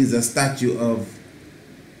that is a statue of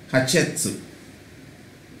Hatshepsut.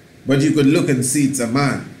 But you could look and see it's a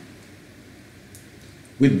man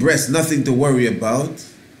with breasts, nothing to worry about,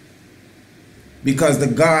 because the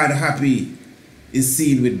God Happy is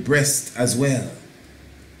seen with breast as well.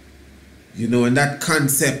 You know, and that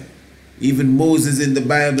concept, even Moses in the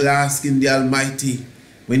Bible asking the Almighty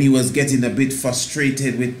when he was getting a bit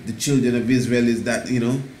frustrated with the children of Israel is that, you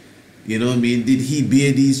know what I mean, did he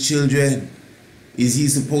bear these children? Is he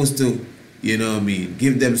supposed to, you know what I mean,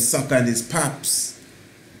 give them suck on his paps?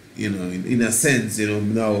 You know, in a sense, you know,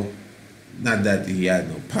 no, not that he had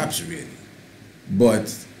no paps really,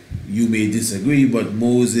 but you may disagree, but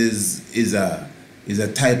Moses is a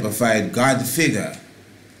typified God figure,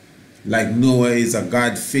 like Noah is a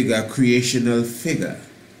God figure, creational figure.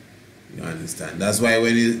 You understand? That's why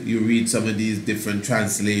when you read some of these different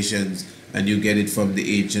translations and you get it from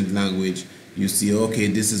the ancient language, you see, okay,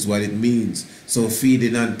 this is what it means. So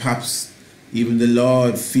feeding on paps, even the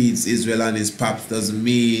Lord feeds Israel on his paps, doesn't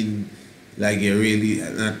mean like you're really,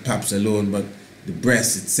 not paps alone, but the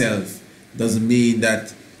breast itself doesn't mean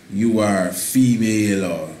that you are female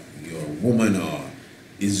or you're a woman, or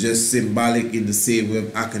it's just symbolic in the same way of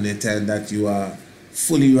Akhenaten that you are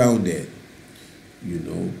fully rounded. You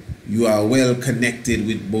know, you are well connected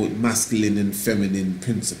with both masculine and feminine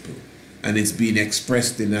principle, and it's being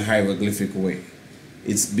expressed in a hieroglyphic way.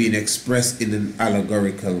 it's being expressed in an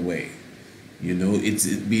allegorical way. You know, it's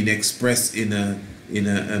being expressed in a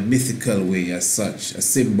mythical way, as such, a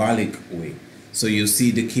symbolic way. So you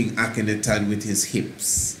see the king Akhenaten with his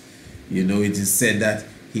hips. You know, it is said that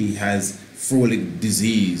he has frolic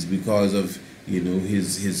disease because of, you know,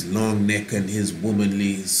 his long neck and his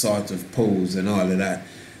womanly sort of pose and all of that,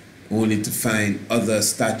 only to find other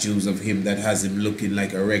statues of him that has him looking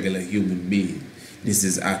like a regular human being. This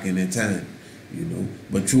is Akhenaten, you know.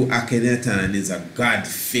 But through Akhenaten is a god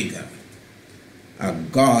figure. A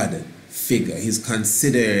god figure. He's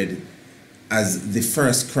considered as the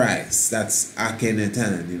first Christ. That's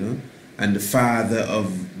Akhenaten, you know. And the father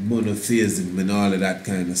of monotheism and all of that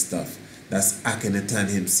kind of stuff. That's Akhenaten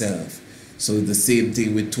himself. So the same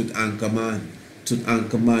thing with Tutankhamun.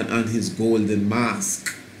 Tutankhamun on his golden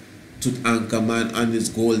mask. Tutankhamun on his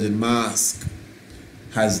golden mask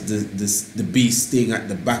has the bee sting at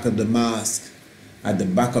the back of the mask. At the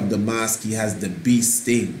back of the mask he has the bee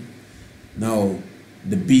sting. Now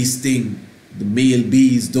the bee sting, the male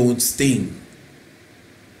bees don't sting.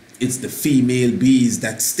 It's the female bees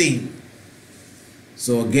that sting.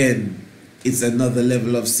 So again, it's another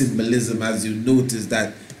level of symbolism, as you notice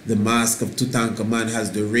that the mask of Tutankhamun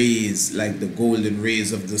has the rays, like the golden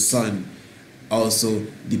rays of the sun, also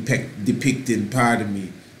depicting, pardon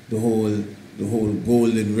me, the whole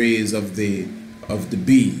golden rays of the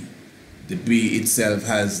bee. The bee itself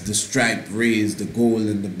has the striped rays, the gold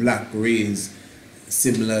and the black rays,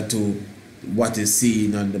 similar to what is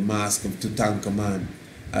seen on the mask of Tutankhamun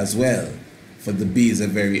as well. For the bee is a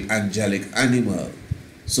very angelic animal.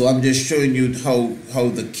 So I'm just showing you how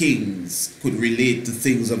the kings could relate to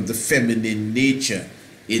things of the feminine nature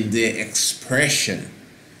in their expression.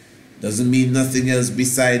 Doesn't mean nothing else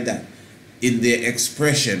beside that. In their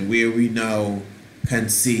expression, where we now can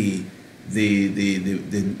see the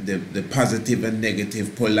positive and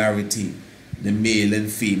negative polarity, the male and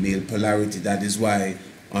female polarity. That is why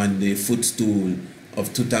on the footstool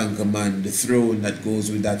of Tutankhamun, the throne that goes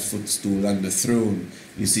with that footstool on the throne,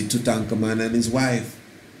 you see Tutankhamun and his wife,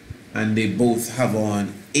 and they both have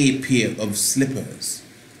on a pair of slippers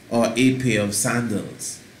or a pair of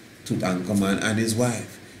sandals. Tutankhamun and his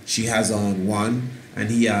wife. She has on one and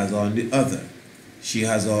he has on the other. She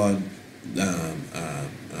has on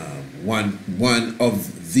one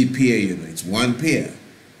of the pair, you know, it's one pair.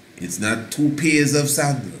 It's not two pairs of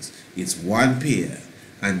sandals. It's one pair.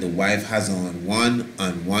 And the wife has on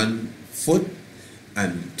one foot,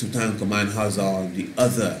 and Tutankhamun has on the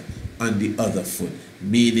other foot.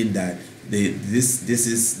 Meaning that this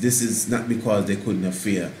is not because they couldn't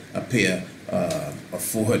afford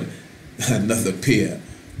another pair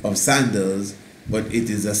of sandals, but it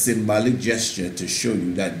is a symbolic gesture to show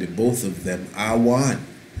you that the both of them are one.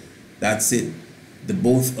 That's it. The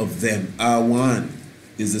both of them are one.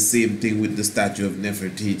 Is the same thing with the statue of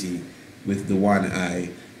Nefertiti with the one eye,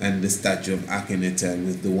 and the statue of Akhenaten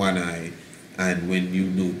with the one eye. And when you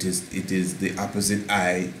notice, it is the opposite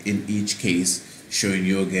eye in each case, showing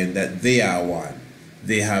you again that they are one.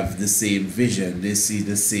 They have the same vision. They see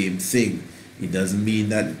the same thing. It doesn't mean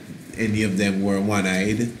that any of them were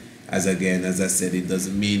one-eyed. As I said, it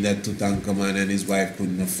doesn't mean that Tutankhamun and his wife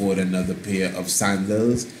couldn't afford another pair of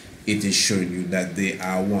sandals. It is showing you that they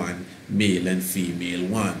are one, male and female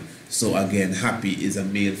one. So again, Happy is a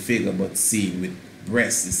male figure, but seen with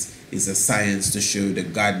breasts is a science to show the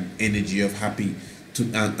God energy of Happy.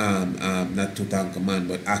 Not Tutankhamun,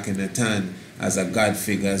 but Akhenaten as a God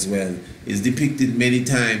figure as well is depicted many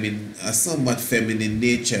times in a somewhat feminine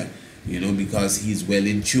nature, you know, because he's well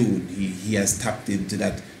in tune. He has tapped into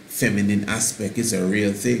that feminine aspect. It's a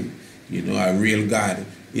real thing, you know. A real God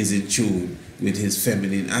is in tune with his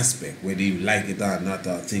feminine aspect. Whether you like it or not,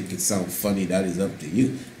 or think it sounds funny, that is up to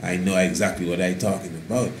you. I know exactly what I'm talking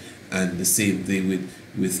about. And the same thing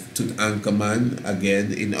with Tutankhamun,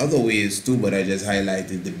 again, in other ways too, but I just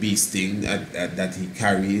highlighted the bee sting that he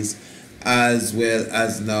carries, as well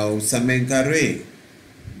as now Semenkare,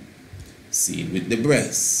 seen with the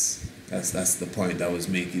breasts. That's the point I was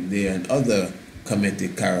making there. And other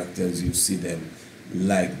Kemetic characters, you see them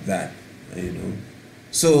like that, you know.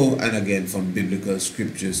 So, and again, from biblical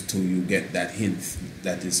scriptures too, you get that hint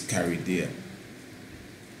that is carried there.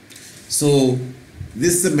 So,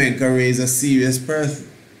 this Semenkare is a serious person.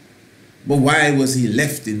 But why was he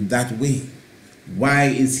left in that way? Why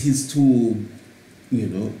is his tomb, you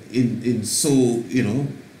know, in so, you know,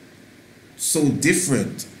 so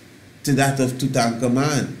different to that of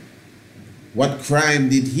Tutankhamun? What crime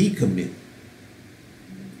did he commit?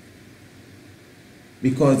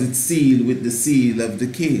 Because it's sealed with the seal of the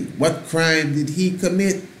king. What crime did he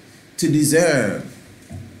commit to deserve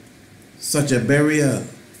such a burial.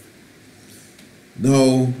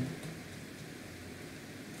 Now,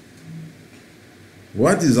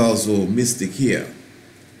 what is also mystic here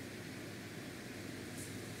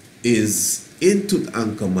is in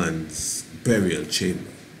Tutankhamun's burial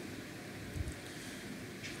chamber.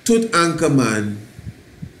 Tutankhamun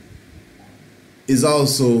is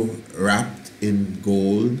also wrapped in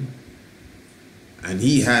gold, and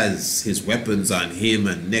he has his weapons on him,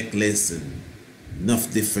 and necklace and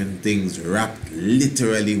enough different things wrapped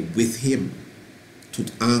literally with him,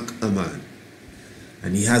 Tutankhamun.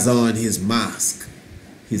 And he has on his mask.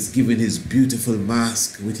 He's given his beautiful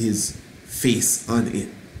mask with his face on it.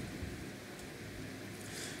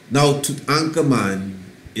 Now Tutankhamun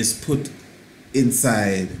is put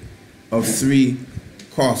inside of 3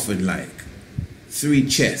 coffin-like, 3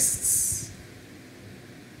 chests.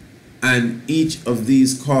 And each of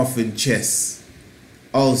these coffin chests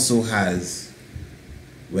also has,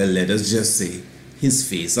 well, let us just say, his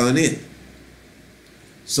face on it.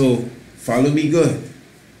 So follow me good.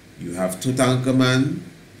 You have Tutankhamun,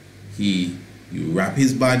 you wrap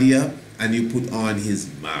his body up and you put on his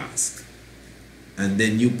mask. And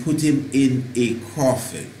then you put him in a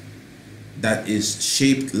coffin that is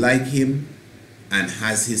shaped like him and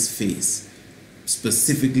has his face,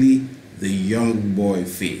 specifically the young boy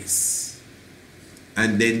face.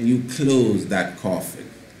 And then you close that coffin,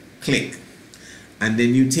 click, and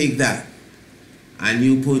then you take that and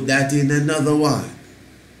you put that in another one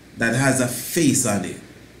that has a face on it.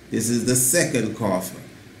 This is the second coffin,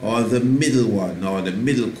 or the middle one, or the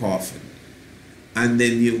middle coffin. And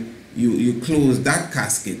then you close that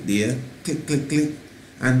casket there, click, click, click,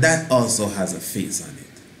 and that also has a face on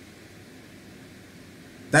it.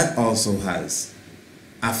 That also has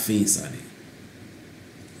a face on it.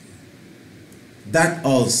 That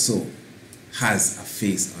also has a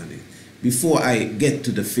face on it. Before I get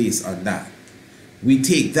to the face on that, we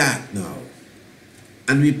take that now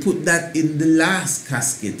and we put that in the last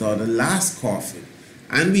casket or the last coffin,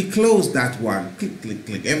 and we close that one, click, click,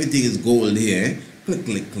 click. Everything is gold here, click,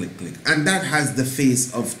 click, click, click. And that has the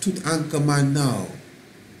face of Tutankhamun now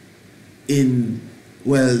in,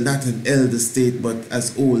 well, not an elder state, but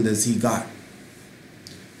as old as he got.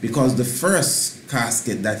 Because the first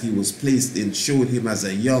casket that he was placed in showed him as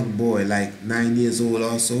a young boy, like 9 years old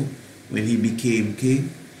or so, when he became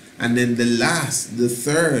king. And then the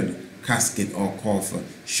third casket or coffin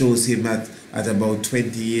shows him at about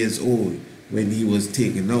 20 years old when he was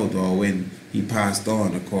taken out, or when he passed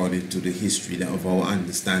on, according to the history of our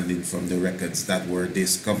understanding from the records that were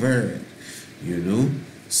discovered, you know.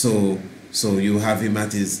 So you have him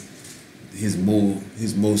at his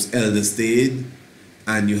most elder stage,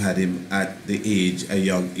 and you had him at the age, a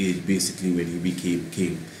young age, basically, when he became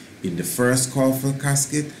king, in the first coffin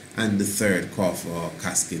casket and the third coffin or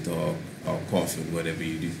casket or coffin, whatever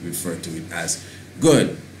you refer to it as.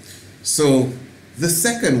 Good. So the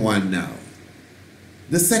second one now.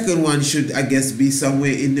 The second one should, I guess, be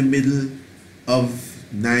somewhere in the middle of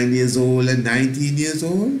 9 years old and 19 years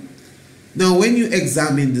old. Now, when you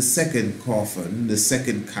examine the second coffin, the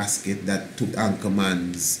second casket that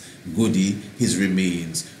Tutankhamun's goodie, his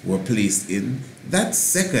remains, were placed in, that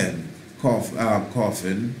second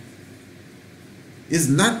coffin is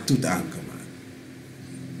not Tutankhamun.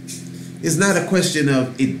 It's not a question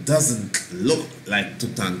of it doesn't look like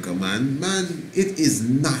Tutankhamun. Man, it is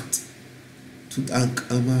not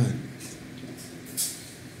Tutankhamun.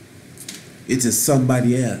 It is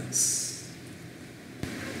somebody else.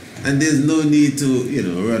 And there's no need to,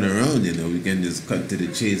 run around, we can just cut to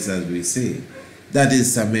the chase, as we say. That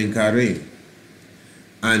is Semenkare.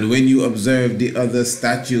 And when you observe the other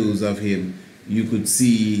statues of him, you could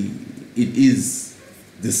see it is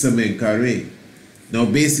the Semenkare. Now,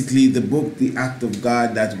 basically, the book, The Act of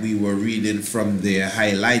God, that we were reading from there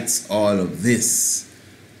highlights all of this.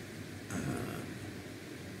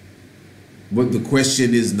 But the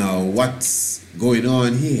question is now, what's going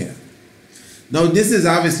on here? Now, this is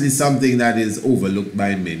obviously something that is overlooked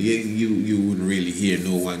by many. You wouldn't really hear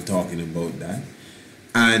no one talking about that.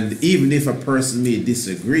 And even if a person may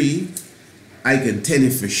disagree, I can tell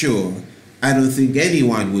you for sure, I don't think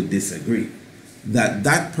anyone would disagree that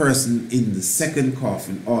that person in the second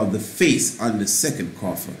coffin, or the face on the second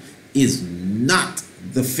coffin, is not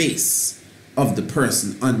the face of the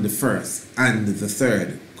person on the first and the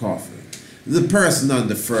third coffin. The person on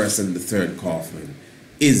the first and the third coffin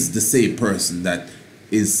is the same person that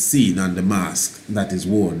is seen on the mask that is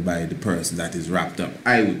worn by the person that is wrapped up.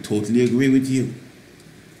 I would totally agree with you.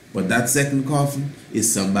 But that second coffin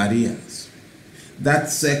is somebody else. That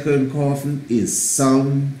second coffin is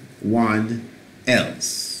someone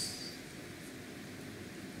else.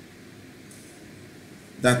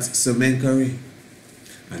 That's Semenkare.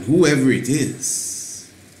 And whoever it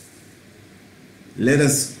is, let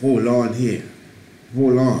us hold on here.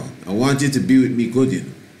 Hold on. I want you to be with me good, you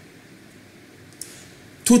know.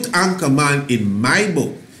 Tutankhamun in my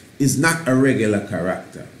book is not a regular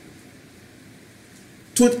character.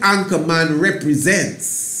 Tutankhamun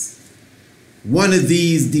represents one of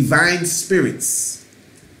these divine spirits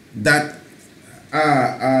that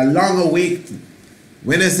are long awaited.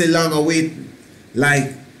 When I say long awaited,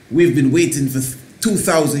 like we've been waiting for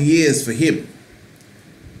 2,000 years for him.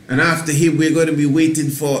 And after him, we're going to be waiting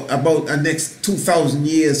for about the next 2,000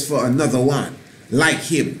 years for another one like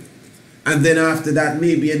him. And then after that,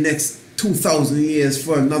 maybe the next 2,000 years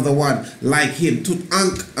for another one like him.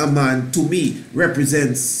 Tutankhamun, to me,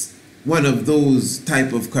 represents one of those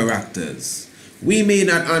type of characters. We may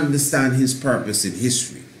not understand his purpose in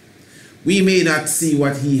history. We may not see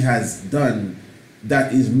what he has done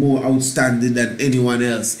that is more outstanding than anyone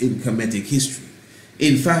else in Kemetic history.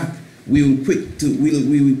 In fact, we will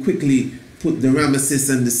quickly put the Ramesses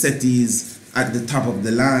and the Setis at the top of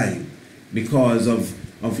the line because of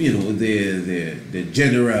you know the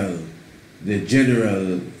general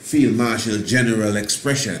field marshal general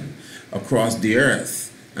expression across the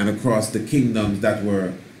earth and across the kingdoms that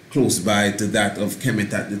were close by to that of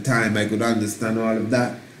Kemet at the time. I could understand all of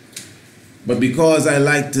that. But because I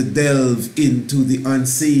like to delve into the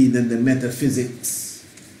unseen and the metaphysics,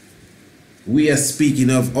 we are speaking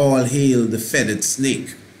of all hail the feathered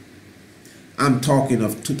snake. I'm talking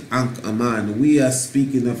of Tutankhamun. We are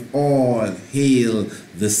speaking of all hail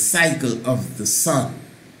the cycle of the sun.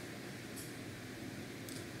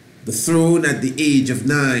 The throne at the age of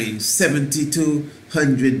 9,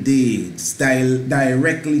 7,200 days,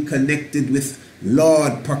 directly connected with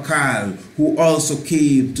Lord Pakal, who also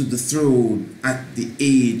came to the throne at the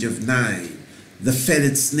age of 9. The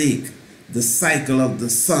feathered snake, the cycle of the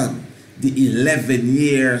sun, the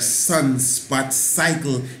 11-year sunspot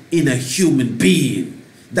cycle in a human being.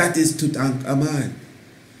 That is Tutankhamun.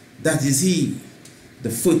 That is he.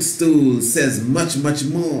 The footstool says much, much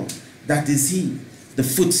more. That is he. The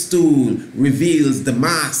footstool reveals the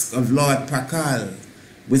mask of Lord Pakal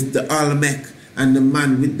with the Olmec and the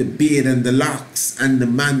man with the beard and the locks and the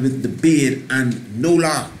man with the beard and no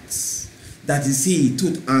locks. That is he,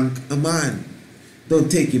 Tutankhamun. Don't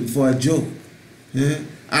take him for a joke.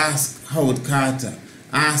 Ask Howard Carter.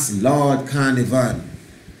 Ask Lord Carnarvon.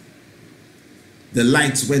 The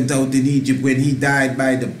lights went out in Egypt when he died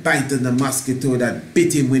by the bite of the mosquito that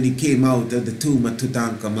bit him when he came out of the tomb of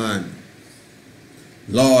Tutankhamun.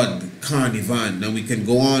 Lord Carnarvon, and we can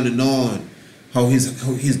go on and on. How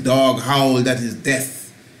his dog howled at his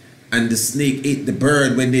death, and the snake ate the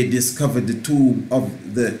bird when they discovered the tomb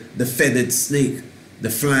of the feathered snake, the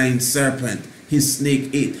flying serpent. A snake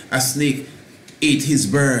ate his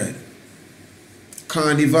bird.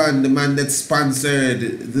 Carnarvon, the man that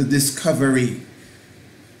sponsored the discovery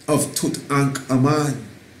of Tutankhamun.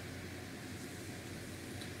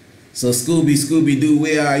 So Scooby-Doo,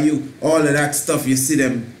 where are you? All of that stuff you see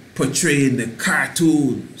them portraying the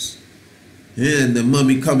cartoons. And the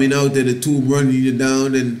mummy coming out of the tomb running you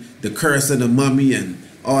down and the curse of the mummy and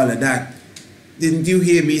all of that. Didn't you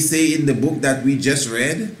hear me say in the book that we just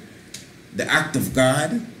read, The Act of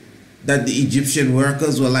God, that the Egyptian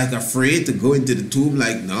workers were like afraid to go into the tomb,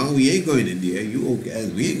 like, no, we ain't going in there. You okay?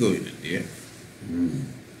 We ain't going in there.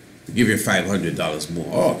 To give you $500 more.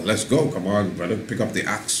 Oh, let's go. Come on, brother. Pick up the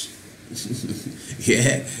axe.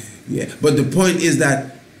 Yeah. But the point is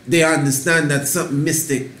that they understand that something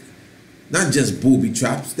mystic, not just booby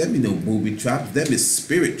traps. Them you know booby traps. Them is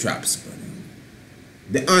spirit traps, brother.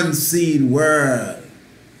 The unseen world.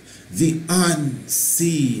 The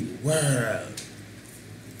unseen world.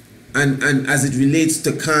 And as it relates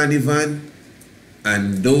to Carnarvon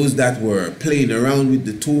and those that were playing around with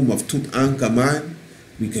the tomb of Tutankhamun,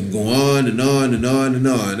 we can go on and on and on and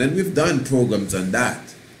on. And we've done programs on that.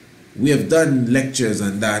 We have done lectures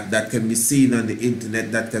on that can be seen on the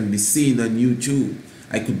internet, that can be seen on YouTube.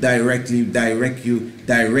 I could direct you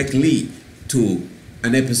directly to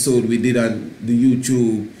an episode we did on the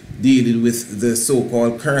YouTube dealing with the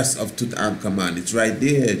so-called curse of Tutankhamun. It's right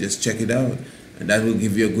there, just check it out. And that will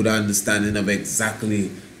give you a good understanding of exactly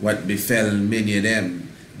what befell many of them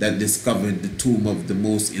that discovered the tomb of the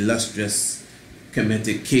most illustrious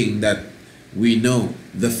Kemetic king that we know,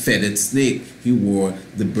 the feathered snake. He wore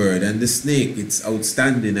the bird and the snake. It's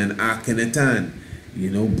outstanding. And Akhenaten,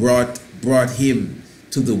 brought him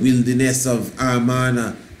to the wilderness of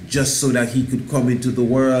Amarna just so that he could come into the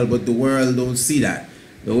world. But the world don't see that.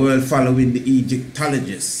 The world following the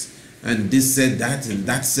Egyptologists. And this said that, and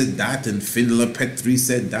that said that, and Finla Petrie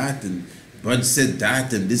said that, and Bud said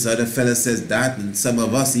that, and this other fella says that, and some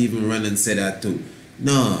of us even run and say that too.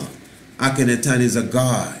 No, Akhenaten is a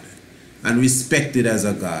god, and respected as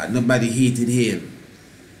a god. Nobody hated him.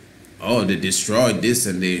 Oh, they destroyed this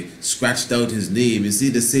and they scratched out his name. You see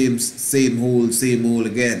the same hole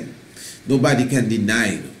again. Nobody can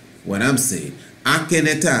deny what I'm saying.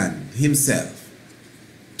 Akhenaten himself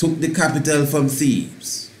took the capital from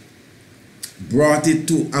Thebes, brought it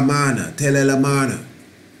to Amana, Tel El Amana,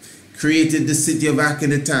 created the city of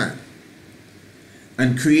Akhenaten,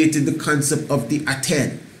 and created the concept of the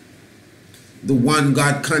Aten, the one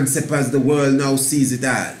God concept as the world now sees it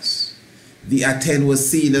as. The Aten was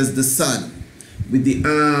seen as the sun, with the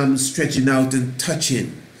arms stretching out and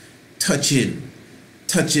touching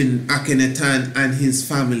Akhenaten and his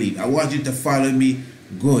family. I want you to follow me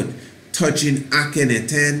good. Touching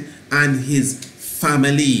Akhenaten and his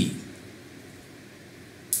family.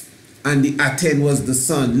 And the Aten was the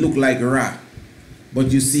sun, looked like Ra.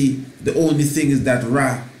 But you see, the only thing is that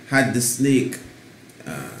Ra had the snake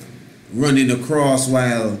running across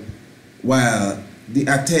while the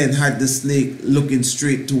Aten had the snake looking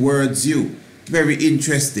straight towards you. Very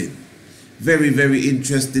interesting. Very, very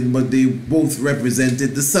interesting, but they both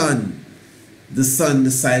represented the sun. The sun,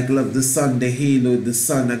 the cycle of the sun, the halo, the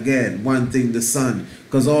sun again. One thing, the sun.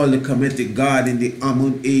 Because all the Kemetic God in the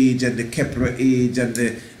Amun age and the Kepra age and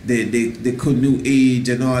the Kunu age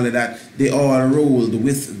and all of that, they all rolled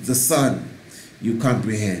with the sun. You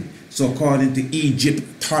comprehend? So according to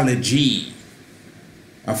Egyptology,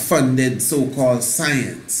 a funded so-called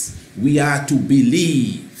science, we are to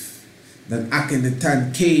believe that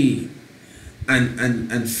Akhenaten came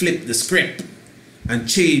and flipped the script and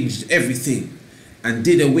changed everything and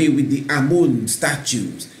did away with the Amun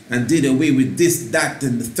statues and did away with this, that,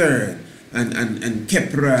 and the third and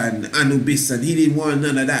Kepra and Anubis, and he didn't want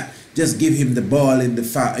none of that. Just give him the ball in the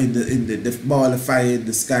ball of fire in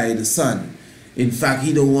the sky, the sun. In fact,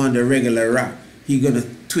 he don't want the regular rock. He gonna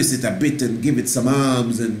twist it a bit and give it some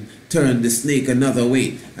arms and turn the snake another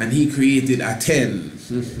way, and he created Aten.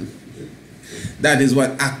 That is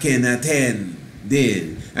what Akhenaten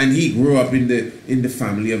did, and he grew up in the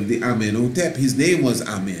family of the Amenhotep. His name was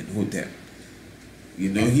Amenhotep. You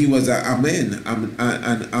know, he was an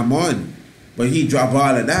Amon, but he dropped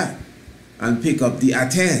all of that and picked up the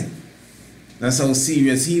Aten. That's how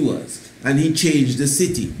serious he was, and he changed the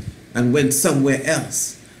city and went somewhere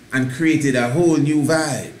else and created a whole new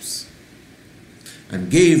vibes and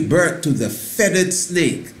gave birth to the feathered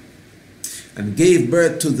snake and gave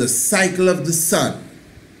birth to the cycle of the sun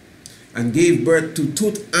and gave birth to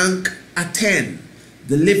Tutankhaten,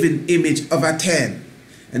 the living image of Aten.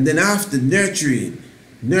 And then after nurturing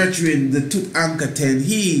the Tutankhaten,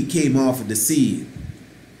 he came off of the seed.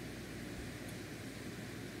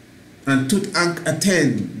 And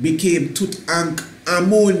Tutankhaten became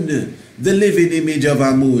Tutankhamun, the living image of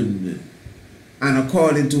Amun. And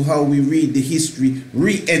according to how we read the history,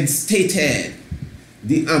 reinstated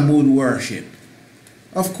the Amun worship.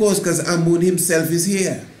 Of course, because Amun himself is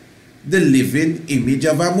here. The living image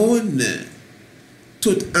of Amun.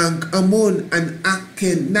 Tutankhamun and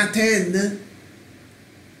Akhenaten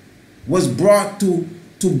was brought to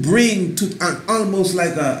bring Tutankhamun, almost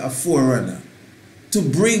like a forerunner, to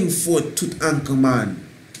bring forth Tutankhamun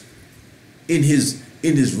in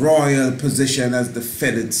his royal position as the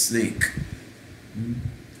feathered snake.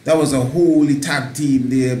 That was a holy tag team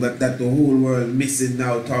there, but that the whole world missing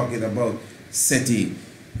now, talking about Seti.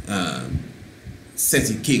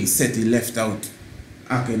 Seti left out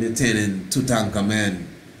Akhenaten and Tutankhamun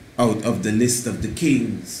out of the list of the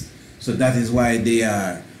kings. So that is why they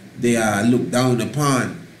are looked down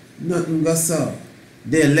upon. Nothing goes so.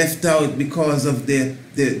 They're left out because of their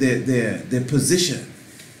position.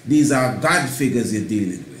 These are God figures you're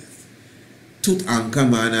dealing with.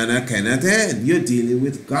 Tutankhamun and Akhenaten, you're dealing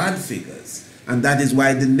with God figures. And that is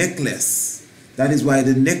why the necklace,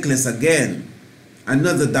 again,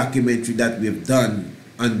 another documentary that we have done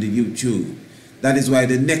on the YouTube, that is why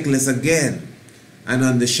the necklace again, and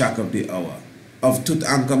on the shock of the hour, of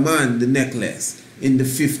Tutankhamun, the necklace, in the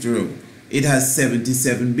 5th row, it has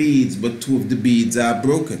 77 beads, but 2 of the beads are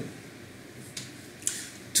broken.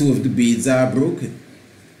 2 of the beads are broken.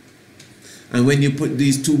 And when you put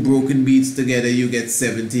these 2 broken beads together, you get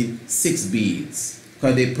 76 beads,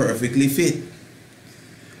 because they perfectly fit.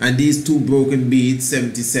 And these 2 broken beads,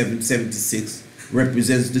 77, 76,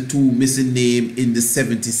 represents the 2 missing name in the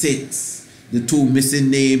 76. The 2 missing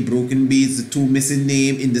name, broken beads, the 2 missing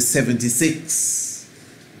name in the 76.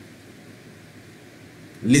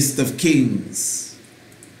 List of kings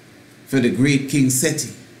for the great King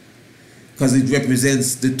Seti, because it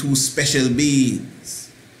represents the 2 special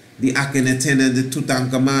beings the Akhenaten and the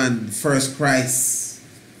Tutankhamun, first Christ,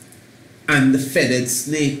 and the feathered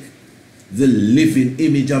snake, the living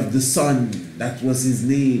image of the sun, that was his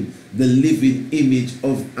name, the living image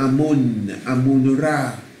of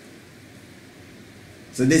Amun-Ra.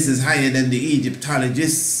 So this is higher than the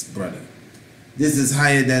Egyptologists, brother. This is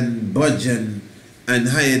higher than Budgeon and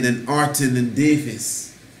higher than Orton and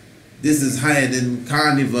Davis. This is higher than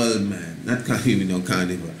Carnival, man. Not Carnival, no,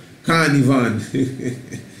 Carnival. Carnivan.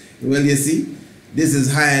 Well, you see, this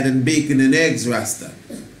is higher than bacon and eggs, Rasta.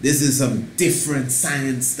 This is some different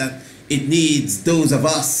science that it needs those of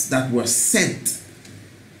us that were sent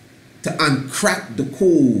to uncrack the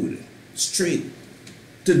code straight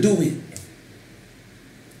to do it.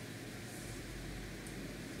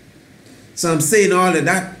 So I'm saying all of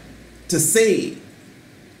that to say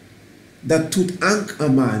that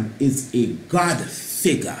Tutankhamun is a God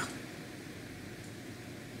figure.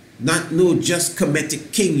 Not no just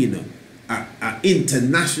Kemetic king, you know. An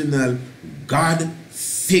international God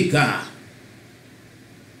figure.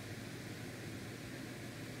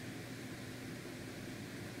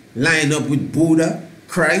 Line up with Buddha,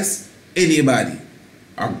 Christ, anybody.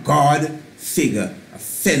 A God figure, a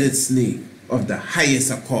feathered snake of the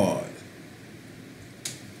highest accord.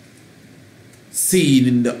 Seen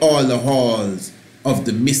in all the halls of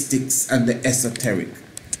the mystics and the esoteric.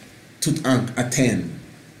 Tutankhaten,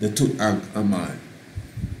 the Tutankhamun.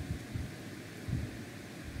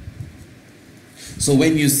 So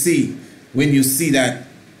when you see that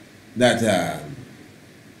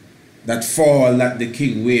fall that the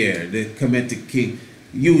king wear, the Kemetic king,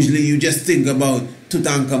 usually you just think about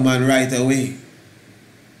Tutankhamun right away.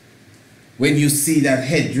 When you see that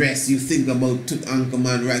headdress, you think about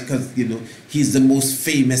Tutankhamun, right? Because, you know, he's the most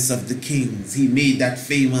famous of the kings. He made that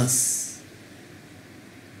famous.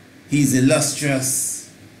 He's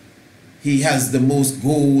illustrious. He has the most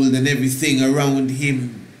gold and everything around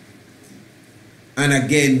him. And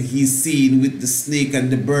again, he's seen with the snake and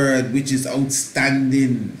the bird, which is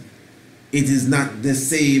outstanding. It is not the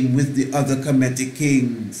same with the other Kemetic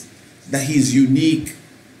kings, that he's unique.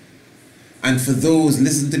 And for those,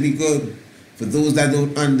 listen to me good, for those that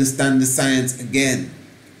don't understand the science, again,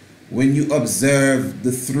 when you observe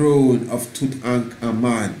the throne of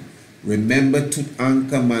Tutankhamun, remember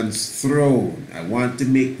Tutankhamun's throne. I want to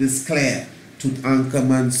make this clear.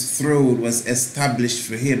 Tutankhamun's throne was established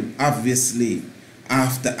for him, obviously,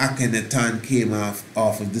 after Akhenaten came off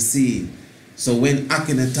of the scene. So when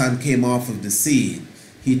Akhenaten came off of the scene,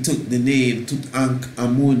 he took the name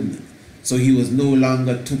Tutankhamun. So he was no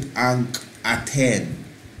longer Tutankhaten.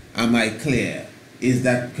 Am I clear? Is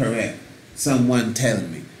that correct? Someone tell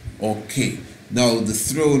me. Okay. Now the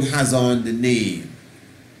throne has on the name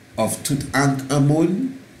of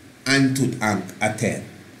Tutankhamun and Tutankhaten.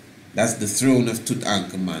 That's the throne of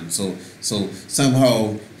Tutankhamun. So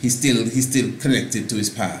somehow he's still connected to his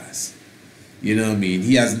past. You know what I mean?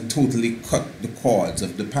 He hasn't totally cut the cords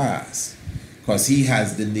of the past, because he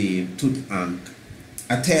has the name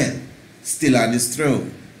Tutankhaten still on his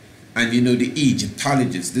throne. And you know, the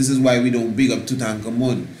Egyptologists, this is why we don't big up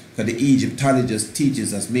Tutankhamun, because the Egyptologist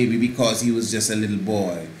teaches us, maybe because he was just a little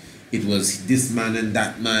boy, it was this man and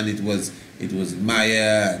that man, it was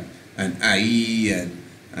Maya and Ai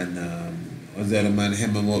and was the other man,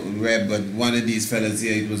 Reb, but one of these fellas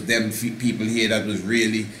here, it was them people here that was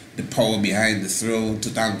really the power behind the throne.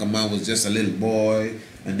 Tutankhamun was just a little boy,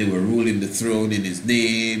 and they were ruling the throne in his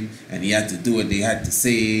name, and he had to do what they had to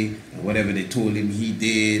say, and whatever they told him he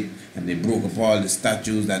did, and they broke up all the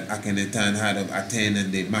statues that Akhenaten had of Aten,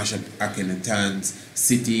 and they mashed up Akhenaten's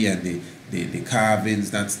city, and the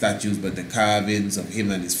carvings, not statues, but the carvings of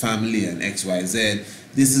him and his family and XYZ.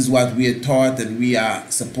 This is what we are taught, and we are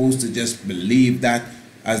supposed to just believe that,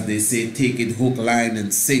 as they say, take it hook, line,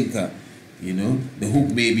 and sinker. You know, the hook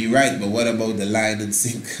may be right, but what about the line and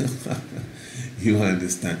sinker? You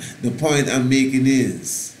understand? The point I'm making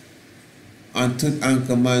is, on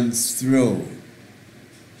Tutankhamun's throne,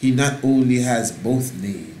 he not only has both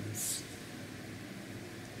names.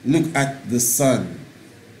 Look at the sun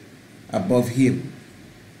above him.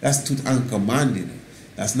 That's Tutankhamun, you know.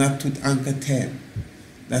 That's not Tutankhaten.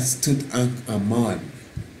 That's Tutankhamun.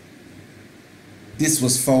 This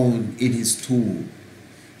was found in his tomb.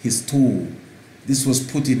 His tomb. This was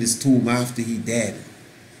put in his tomb after he died.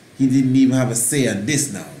 He didn't even have a say on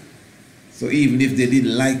this now. So even if they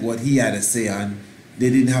didn't like what he had to say on, they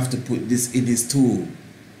didn't have to put this in his tomb.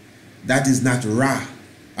 That is not Ra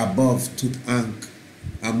above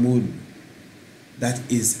Tutankhamun. That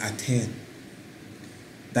is Aten.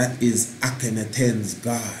 That is Akhenaten's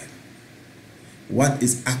God. What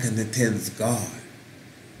is Akhenaten's God?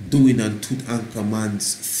 doing on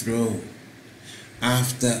Tutankhamun's throne.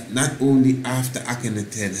 Not only after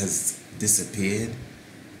Akhenaten has disappeared,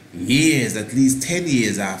 years, at least 10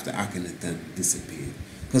 years after Akhenaten disappeared.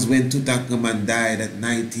 Because when Tutankhamun died at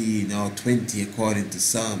 19 or 20, according to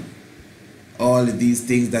some, all of these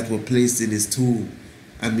things that were placed in his tomb,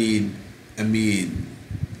 I mean,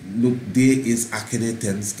 look, there is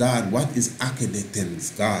Akhenaten's God. What is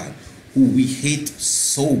Akhenaten's God, who we hate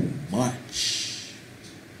so much?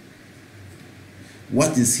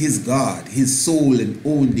 What is his God, his sole and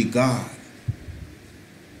only God?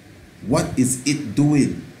 What is it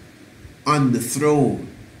doing on the throne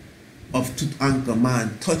of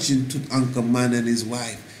Tutankhamun, touching Tutankhamun and his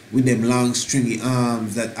wife with them long stringy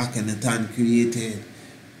arms that Akhenaten created?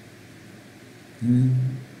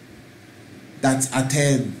 That's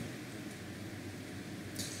Aten.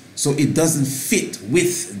 So it doesn't fit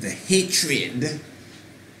with the hatred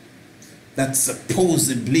that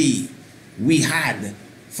supposedly we had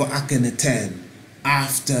for Akhenaten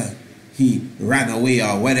after he ran away,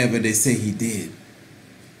 or whatever they say he did.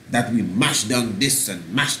 That we mashed down this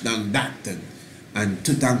and mashed down that, and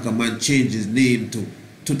Tutankhamun changed his name to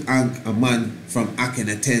Tutankhamun from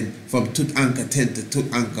Akhenaten, from Tutankhaten to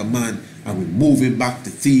Tutankhamun, and we move him back to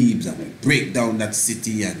Thebes, and we break down that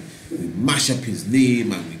city, and we mash up his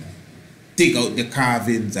name, and we dig out the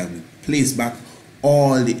carvings, and we place back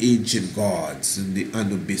all the ancient gods, and the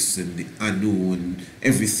Anubis and the Anu and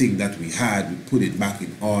everything that we had. We put it back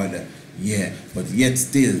in order. Yeah, but yet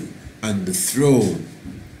still on the throne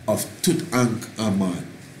of Tutankhamun,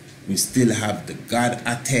 we still have the god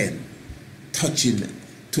Aten touching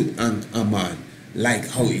Tutankhamun like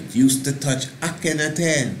how it used to touch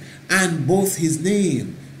Akhenaten, and both his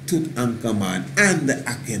name Tutankhamun and the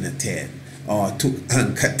Akhenaten or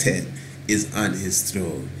Tutankhaten is on his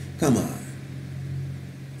throne. Come on,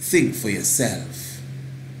 think for yourself.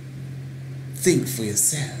 Think for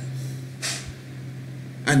yourself.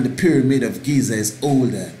 And the pyramid of Giza is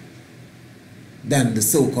older than the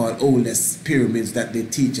so-called oldest pyramids that they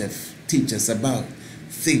teach us about.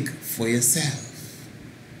 Think for yourself.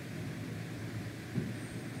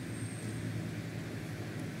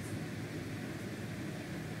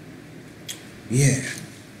 Yeah.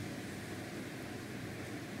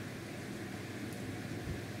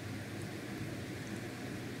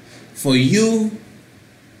 For you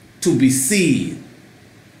to be seen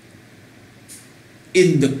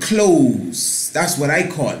in the clothes, that's what I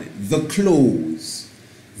call it, the clothes,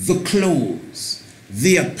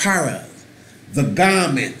 the apparel, the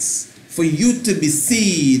garments, for you to be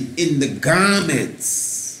seen in the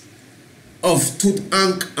garments of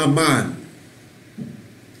Tutankhamun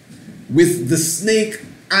with the snake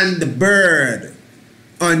and the bird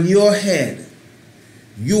on your head,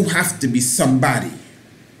 you have to be somebody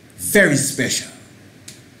very special.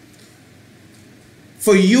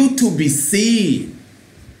 For you to be seen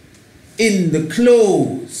in the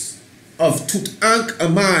clothes of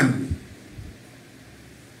Tutankhamun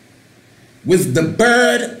with the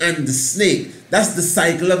bird and the snake, that's the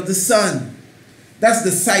cycle of the sun. That's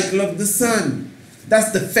the cycle of the sun.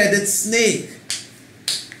 That's the feathered snake.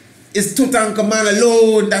 It's Tutankhamun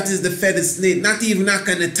alone that is the feathered snake, not even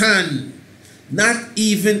Akhenaten. Not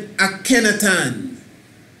even Akhenaten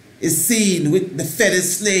is seen with the feathered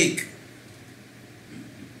snake.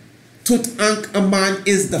 Tutankhamun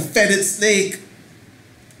is the feathered snake.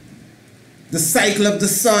 The cycle of the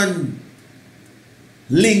sun,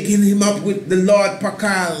 linking him up with the Lord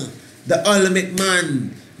Pakal, the ultimate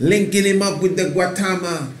man, linking him up with the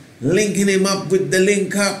Gautama, linking him up with the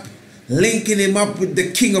link up, linking him up with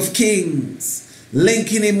the King of Kings,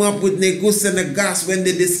 linking him up with Negus and Nagas. When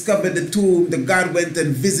they discovered the tomb, the God went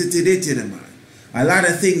and visited it, you know, man. A lot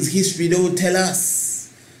of things history don't tell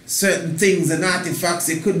us. Certain things and artifacts,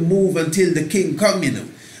 they couldn't move until the king come, you know.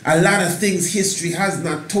 A lot of things history has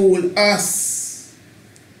not told us.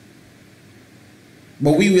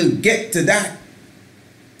 But we will get to that,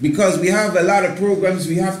 because we have a lot of programs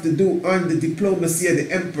we have to do on the diplomacy of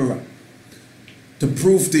the emperor to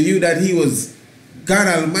prove to you that he was God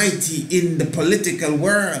Almighty in the political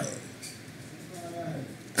world.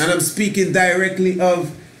 And I'm speaking directly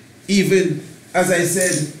of, even as I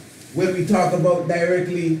said, when we talk about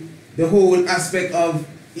directly the whole aspect of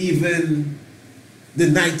even the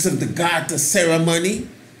Knights of the Garter ceremony.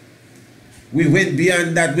 We went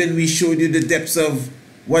beyond that when we showed you the depths of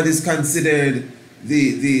what is considered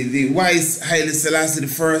the wise Haile Selassie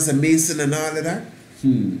I, a Mason and all of that.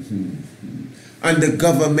 On the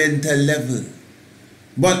governmental level.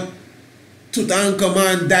 But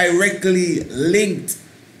Tutankhamun directly linked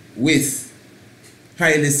with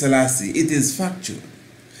Haile Selassie. It is factual.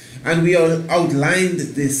 And we all outlined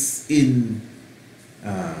this in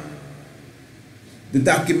the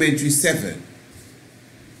documentary 7,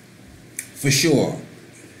 for sure,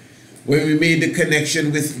 when we made the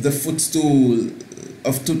connection with the footstool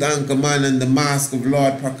of Tutankhamun and the mask of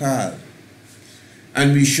Lord Pakal.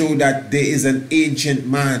 And we show that there is an ancient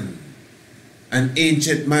man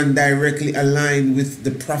directly aligned with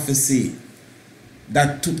the prophecy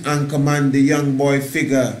that Tutankhamun, the young boy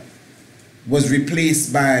figure, was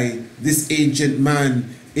replaced by this ancient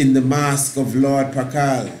man in the mask of Lord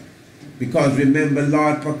Pakal. Because remember,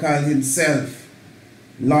 Lord Pakal himself,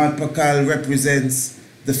 Lord Pakal represents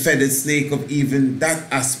the feathered snake of even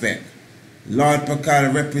that aspect. Lord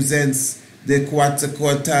Pakal represents the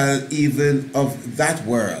Quetzalcoatl even of that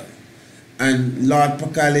world. And Lord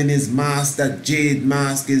Pakal in his mask, that jade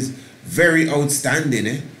mask, is very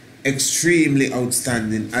outstanding, extremely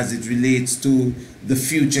outstanding as it relates to the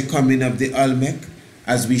future coming of the Olmec,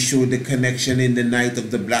 as we show the connection in the Night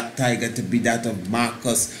of the Black Tiger to be that of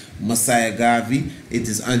Marcus Messiah Garvey. It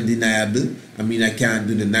is undeniable. I mean, I can't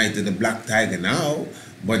do the Night of the Black Tiger now,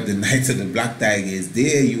 but the Night of the Black Tiger is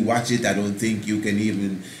there. You watch it, I don't think you can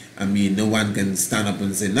even, I mean, no one can stand up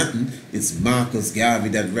and say nothing. It's Marcus Garvey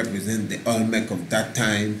that represents the Olmec of that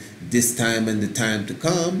time, this time, and the time to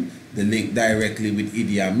come. The link directly with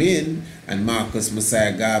Idi Amin, and Marcus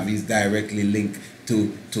Messiah Garvey is directly linked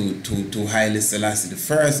to Haile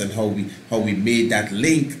Selassie I, and how we made that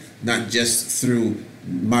link, not just through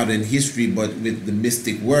modern history, but with the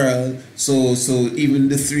mystic world. So even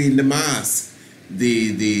the three in the mask,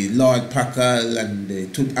 the Lord Pakal and the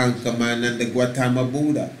Tutankhamun and the Gautama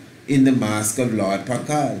Buddha in the mask of Lord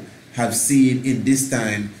Pakal have seen in this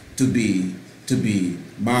time to be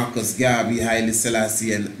Marcus Garvey, Haile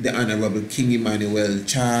Selassie, and the Honorable King Emmanuel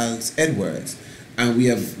Charles Edwards. And we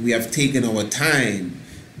have taken our time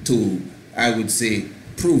to, I would say,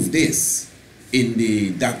 prove this in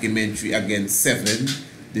the documentary again 7,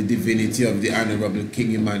 the divinity of the Honorable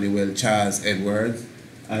King Emmanuel Charles Edwards,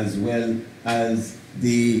 as well as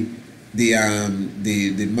the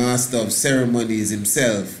master of ceremonies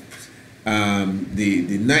himself,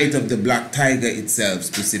 the Night of the Black Tiger itself,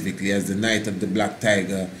 specifically, as the Night of the Black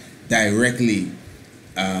Tiger directly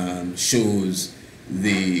shows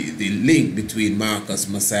the link between Marcus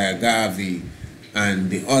Messiah Garvey and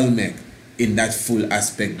the Olmec in that full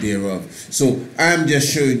aspect thereof. So I'm just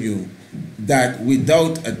showing you that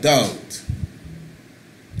without a doubt,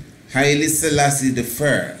 Haile Selassie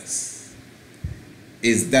I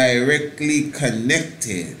is directly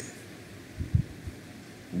connected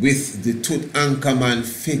with the Tutankhamun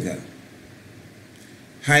figure.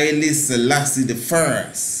 Haile Selassie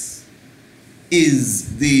I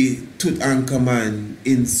is the Tutankhamun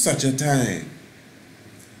in such a time.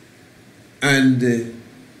 And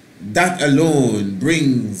that alone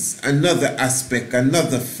brings another aspect,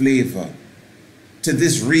 another flavor to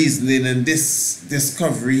this reasoning and this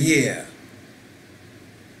discovery here,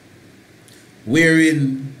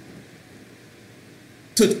 wherein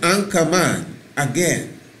Tutankhamun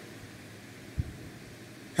again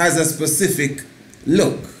has a specific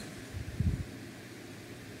look.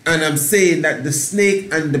 And I'm saying that the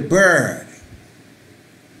snake and the bird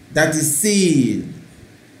that is seen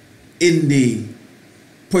in the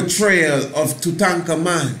portrayal of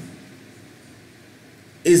Tutankhamun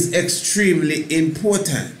is extremely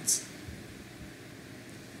important.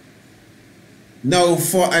 Now,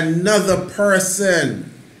 for another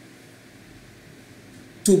person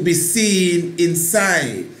to be seen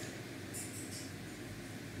inside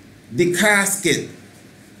the casket,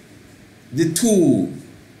 the tomb,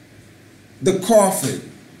 the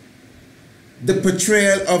coffin, the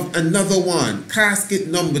portrayal of another one, casket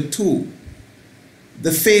number 2,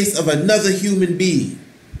 the face of another human being,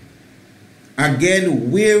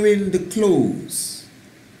 again wearing the clothes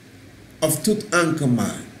of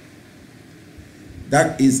Tutankhamun,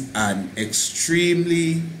 that is an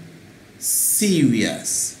extremely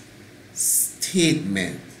serious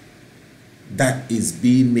statement that is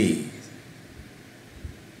being made.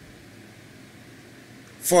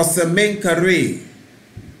 For Semenkare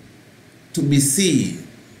to be seen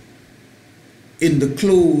in the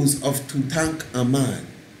clothes of Tutankhamun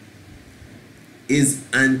is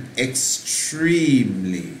an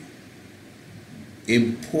extremely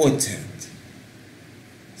important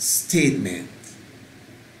statement.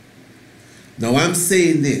 Now I'm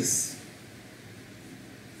saying this,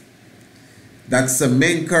 that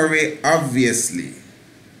Semenkare obviously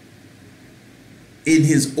in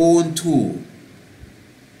his own tomb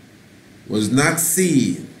was not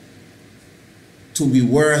seen to be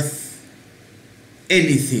worth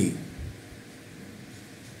anything.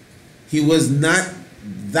 He was not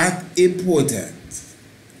that important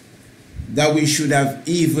that we should have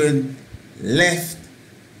even left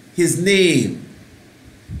his name.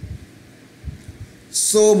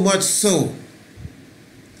 So much so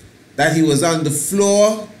that he was on the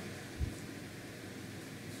floor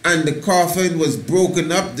and the coffin was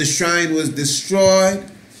broken up, the shrine was destroyed.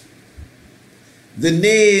 The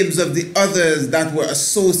names of the others that were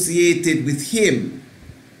associated with him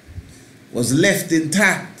was left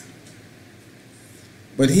intact,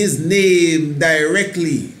 but his name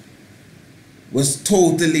directly was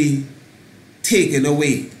totally taken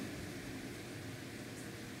away.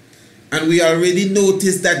 And we already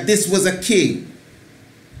noticed that this was a king,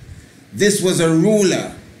 this was a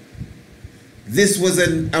ruler, this was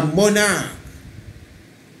a monarch,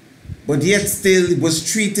 but yet still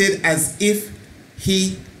was treated as if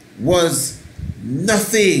he was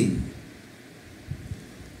nothing.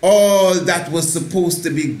 All that was supposed to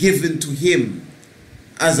be given to him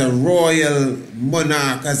as a royal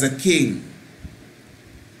monarch, as a king,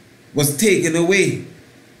 was taken away.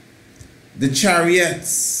 The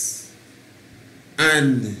chariots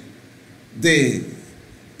and the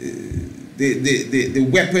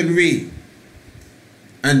weaponry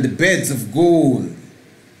and the beds of gold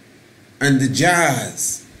and the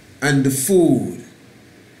jars and the food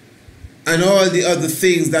and all the other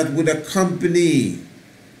things that would accompany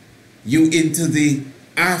you into the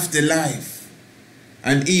afterlife,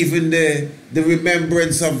 and even the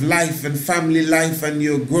remembrance of life and family life and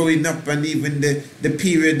your growing up, and even the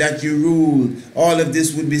period that you ruled, all of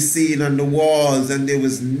this would be seen on the walls, and there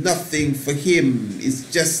was nothing for him.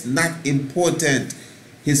 It's just not important.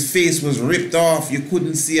 His face was ripped off. You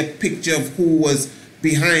couldn't see a picture of who was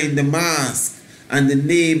behind the mask, and the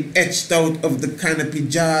name etched out of the canopy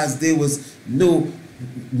jars. There was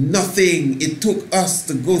nothing. It took us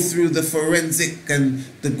to go through the forensic and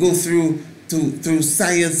to go through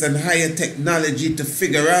science and higher technology to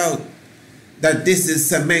figure out that this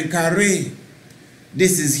is Semenkare.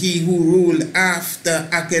 This is he who ruled after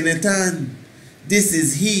Akhenaten. This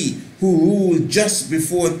is he who ruled just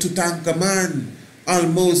before Tutankhamun,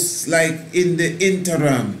 almost like in the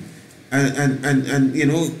interim and you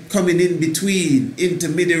know, coming in between,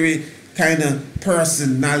 intermediary kind of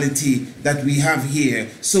personality that we have here,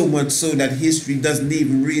 so much so that history doesn't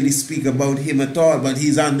even really speak about him at all, but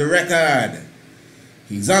he's on the record.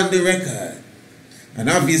 He's on the record. And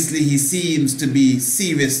obviously he seems to be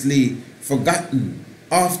seriously forgotten,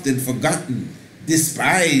 often forgotten,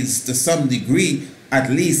 despised to some degree,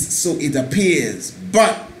 at least so it appears.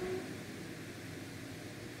 But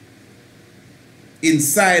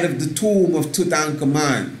inside of the tomb of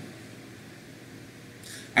Tutankhamun,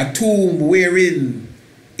 a tomb wherein,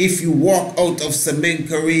 if you walk out of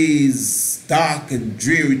Semenkare's dark and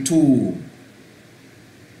dreary tomb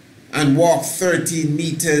and walk 13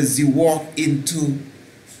 meters, you walk into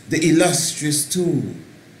the illustrious tomb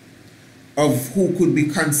of who could be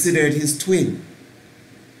considered his twin,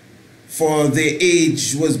 for their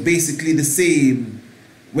age was basically the same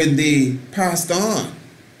when they passed on,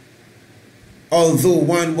 although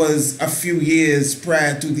one was a few years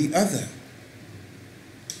prior to the other.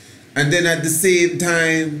 And then at the same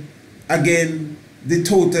time, again, the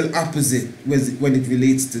total opposite was when it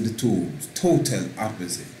relates to the tombs. Total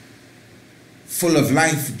opposite. Full of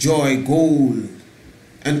life, joy, gold,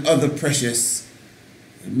 and other precious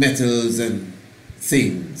metals and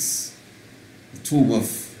things. The tomb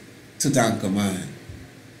of Tutankhamun.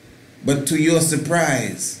 But to your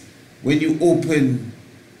surprise, when you open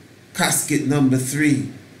casket number 3,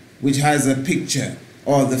 which has a picture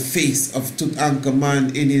or the face of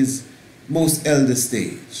Tutankhamun in his most elder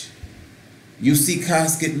stage, you see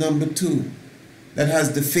casket number 2 that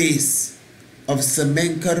has the face of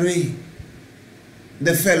Semenkare,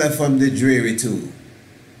 the fella from the dreary tomb.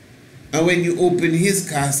 And when you open his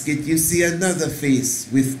casket, you see another face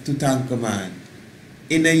with Tutankhamun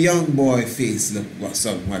in a young boy face, look,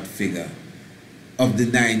 somewhat figure of the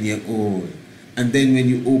 9-year-old. And then when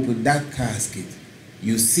you open that casket,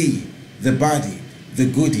 you see the body, the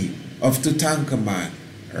goodie of Tutankhamun,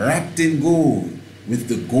 wrapped in gold with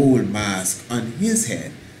the gold mask on his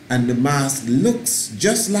head. And the mask looks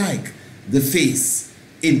just like the face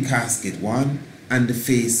in casket 1 and the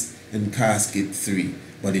face in casket 3.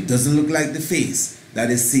 But it doesn't look like the face that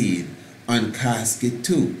is seen on casket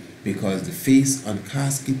 2, because the face on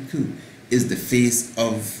casket 2 is the face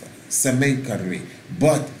of Semenkare.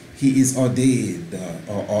 But he is ordained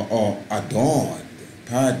or adorned,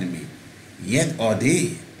 pardon me, yet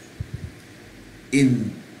ordained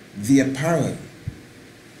in the apparel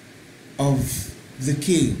of the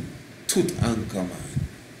king Tutankhamun,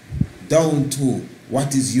 down to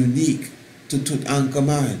what is unique to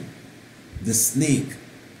Tutankhamun, the snake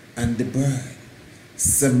and the bird.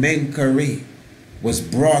 Semenkare was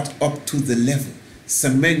brought up to the level.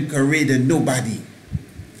 Semenkare the nobody.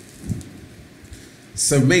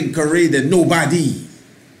 Semenkare the nobody.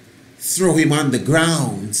 Throw him on the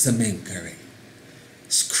ground, Semenkare.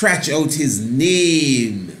 Scratch out his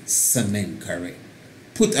name, Semenkare.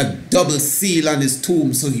 Put a double seal on his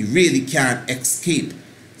tomb so he really can't escape,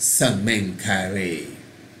 Semenkare.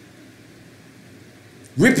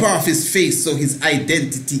 Rip off his face so his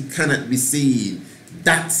identity cannot be seen.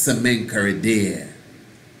 That's Semenkare there.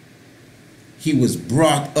 He was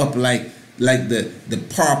brought up like the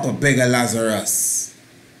pauper beggar Lazarus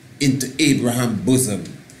into Abraham's bosom.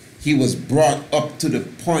 He was brought up to the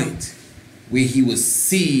point where he was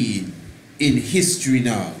seen in history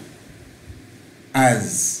now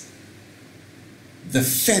as the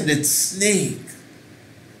feathered snake,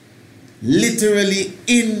 literally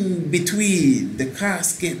in between the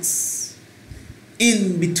caskets,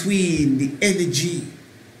 in between the energy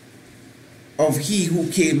of he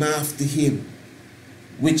who came after him,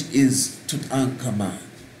 which is Tutankhamun.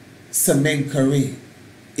 Semenkare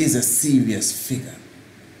is a serious figure.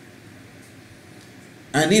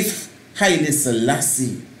 And if Haile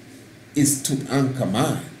Selassie is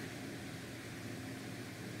Tutankhamun,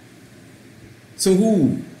 so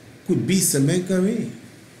who could be Semenkare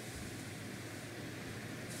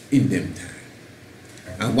in them time?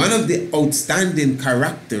 And one of the outstanding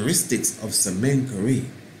characteristics of Semenkare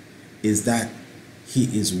is that he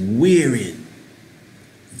is wearing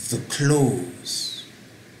the clothes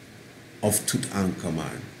of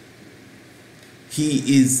Tutankhamun. He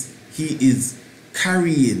is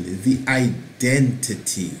carrying the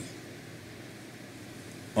identity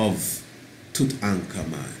of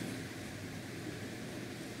Tutankhamun.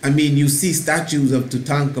 I mean, you see statues of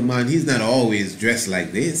Tutankhamun, he's not always dressed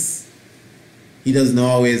like this. He doesn't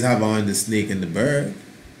always have on the snake and the bird.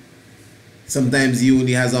 Sometimes he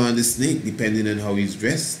only has on the snake depending on how he's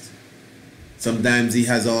dressed. Sometimes he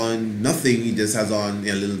has on nothing, he just has on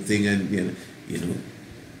a little thing and you know.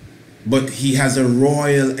 But he has a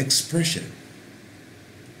royal expression.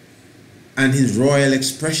 And his royal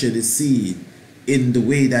expression is seen in the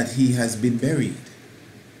way that he has been buried.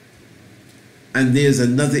 And there's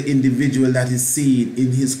another individual that is seen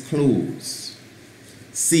in his clothes,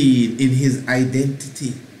 seen in his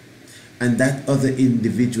identity. And that other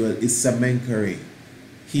individual is Semenkare,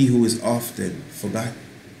 he who is often forgotten.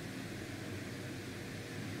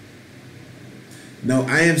 Now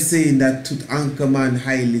I am saying that Tutankhamun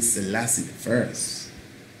Haile Selassie I,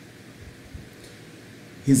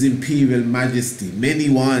 His Imperial Majesty, many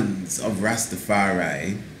ones of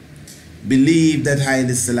Rastafari, believe that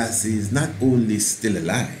Haile Selassie is not only still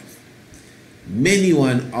alive, many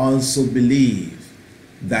one also believe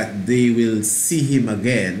that they will see him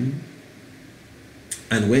again,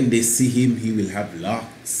 and when they see him, he will have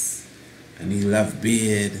locks, and he will have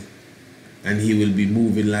beard, and he will be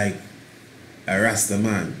moving like a Rasta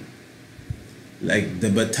man, like the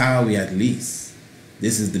Batawi at least.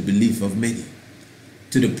 This is the belief of many,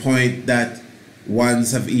 to the point that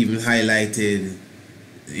ones have even highlighted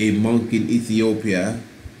a monk in Ethiopia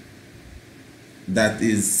that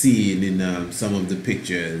is seen in some of the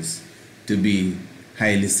pictures to be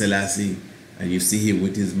Haile Selassie, and you see him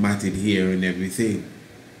with his matted hair and everything.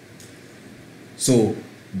 So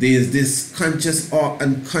there's this conscious or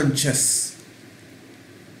unconscious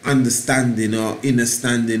understanding or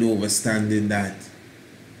understanding, overstanding that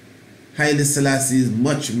Haile Selassie is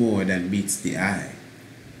much more than meets the eye.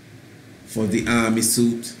 For the army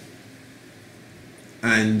suit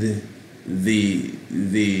and the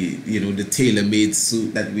tailor-made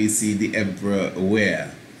suit that we see the emperor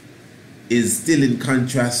wear is still in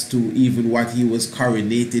contrast to even what he was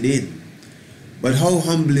coronated in. But how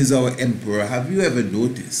humble is our emperor? Have you ever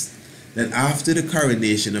noticed that after the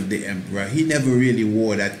coronation of the emperor, he never really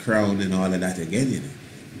wore that crown and all of that again, you know?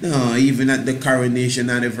 No, even at the coronation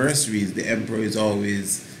anniversaries, the emperor is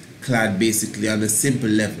always clad basically on a simple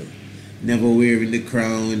level. Never wearing the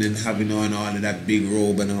crown and having on all of that big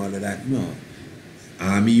robe and all of that. No.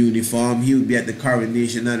 Army uniform, he would be at the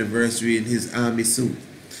coronation anniversary in his army suit.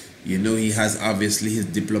 You know, he has obviously his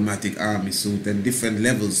diplomatic army suit and different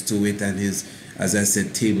levels to it, and his, as I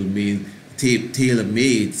said, tailor-made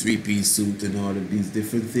three-piece suit and all of these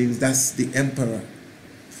different things. That's the emperor.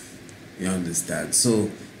 You understand?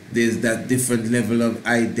 So there's that different level of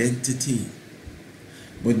identity.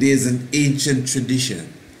 But there's an ancient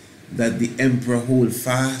tradition that the emperor holds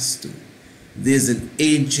fast to. There's an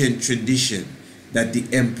ancient tradition that the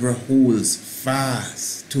emperor holds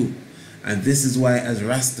fast to. And this is why as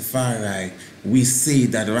Rastafari, we say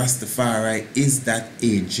that Rastafari is that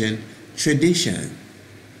ancient tradition.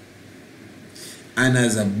 And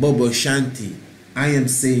as a Bobo Shanti, I am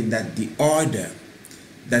saying that the order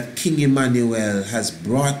that King Emmanuel has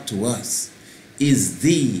brought to us is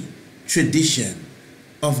the tradition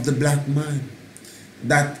of the black man.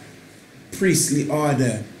 That priestly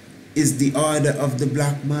order is the order of the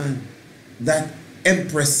black man. That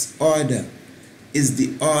empress order is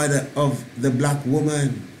the order of the black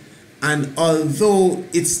woman. And although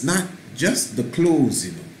it's not just the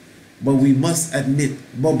clothes, but we must admit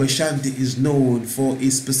Bobo Shanti is known for a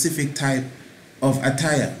specific type of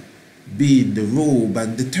attire, being the robe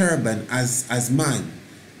and the turban as man,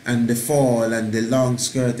 and the fall and the long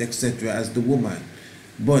skirt, etc., as the woman.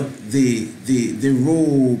 But the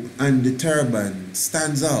robe and the turban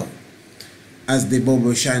stands out as the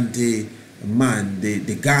Bobo Shanti man,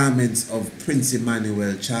 the garments of Prince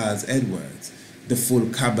Emmanuel Charles Edwards, the full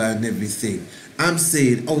Kaaba and everything. I'm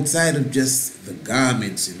saying outside of just the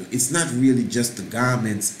garments, it's not really just the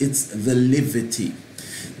garments, it's the liberty.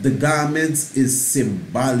 The garments is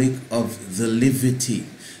symbolic of the liberty.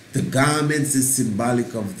 The garments is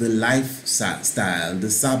symbolic of the lifestyle, the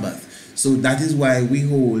Sabbath. So that is why we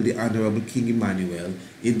hold the Honorable King Emmanuel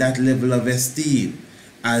in that level of esteem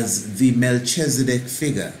as the Melchizedek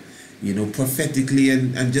figure, prophetically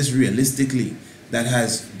and just realistically, that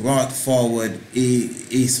has brought forward a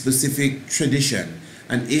specific tradition,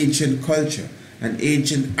 an ancient culture, an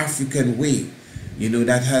ancient African way,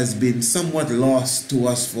 that has been somewhat lost to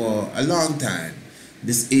us for a long time.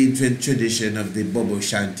 This ancient tradition of the Bobo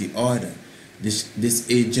Shanti order,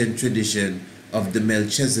 this ancient tradition of the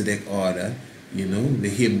Melchizedek order, the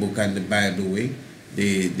hymn book and the Bible way,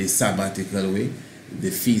 the sabbatical way,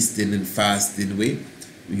 the feasting and fasting way,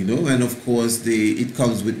 and of course it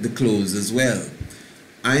comes with the clothes as well.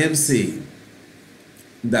 I am saying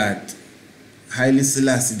that Haile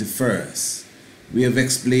Selassie I, we have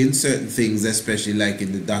explained certain things, especially like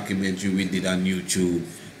in the documentary we did on YouTube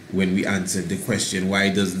when we answered the question, why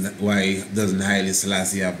doesn't Haile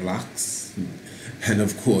Selassie have locks? And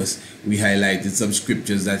of course we highlighted some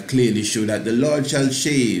scriptures that clearly show that the Lord shall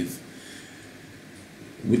shave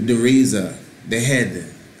with the razor the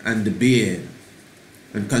head and the beard,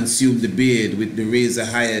 and consume the beard with the razor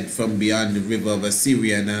hired from beyond the river of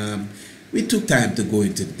Assyria. And we took time to go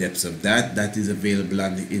into the depths of that. That is available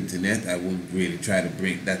on the internet. I won't really try to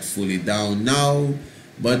break that fully down now,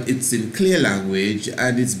 but it's in clear language,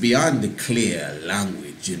 and it's beyond the clear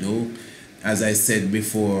language, As I said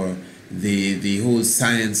before, the whole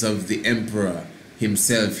science of the emperor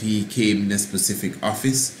himself, he came in a specific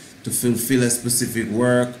office to fulfill a specific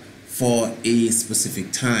work for a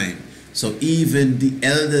specific time. So even the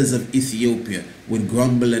elders of Ethiopia would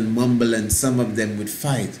grumble and mumble, and some of them would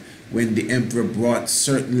fight when the emperor brought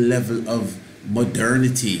certain level of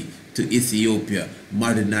modernity to Ethiopia,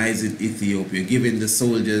 modernizing Ethiopia, giving the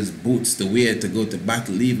soldiers boots to wear to go to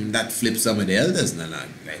battle. Even that flipped some of the elders.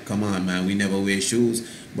 Like, come on, man, we never wear shoes.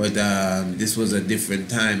 But this was a different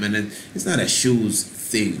time, and it's not a shoes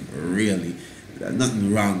thing, really. There's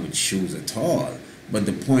nothing wrong with shoes at all. But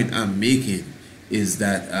the point I'm making is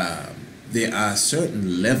that there are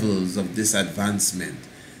certain levels of this advancement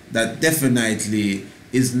that definitely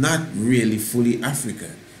is not really fully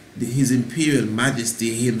African. His Imperial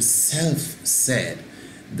Majesty himself said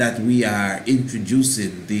that we are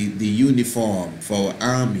introducing the uniform for our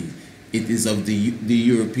army. It is of the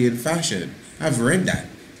European fashion. I've read that.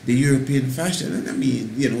 The European fashion, and I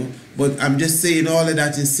mean, but I'm just saying all of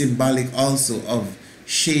that is symbolic also of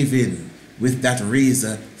shaving with that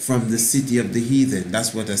razor from the city of the heathen.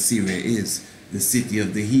 That's what Assyria is, the city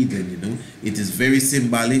of the heathen, It is very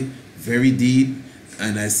symbolic, very deep,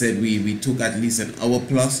 and I said we took at least an hour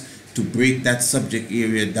plus to break that subject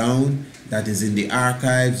area down. That is in the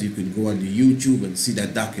archives. You can go on the YouTube and see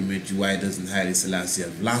that documentary, Why Doesn't Haile Selassie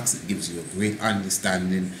Have Locks? It gives you a great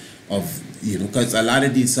understanding of, because a lot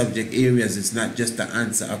of these subject areas, it's not just to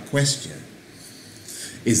answer a question.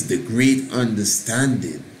 It's the great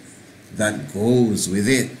understanding that goes with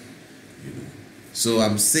it. So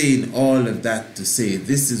I'm saying all of that to say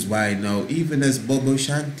this is why now, even as Bobo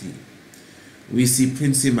Shanti, we see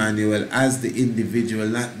Prince Emmanuel as the individual,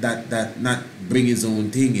 not bring his own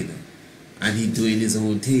thing, and he doing his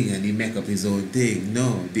own thing and he make up his own thing.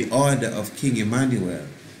 No, the order of King Emmanuel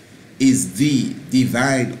is the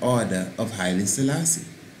divine order of Haile Selassie.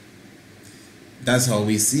 That's how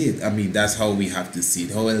we see it. I mean, that's how we have to see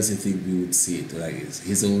it. How else do you think we would see it? Like it's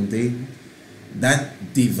his own thing?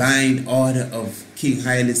 That divine order of King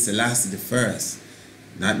Haile Selassie I,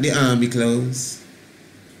 not the army clothes,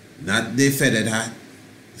 not the feathered hat,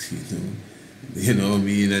 you know what I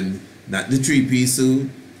mean, and Not the three-piece suit.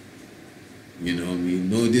 You know what I mean?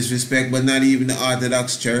 No disrespect, but not even the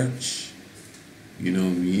Orthodox Church. You know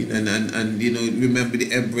what I mean? And you know, remember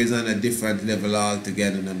the emperor is on a different level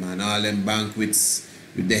altogether, no, man. All them banquets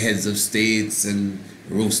with the heads of states and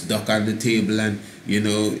roast duck on the table, and you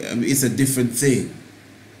know, I mean, it's a different thing.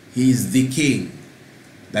 He's the king.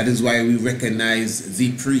 That is why we recognize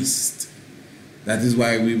the priest. That is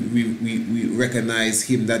why we recognize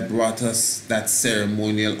him that brought us that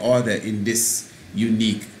ceremonial order in this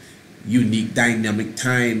unique dynamic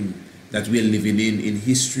time that we're living in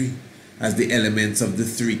history, as the elements of the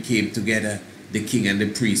three came together, the king and the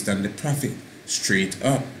priest and the prophet, straight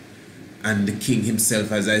up. And the king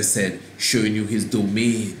himself, as I said, showing you his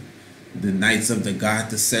domain. The Knights of the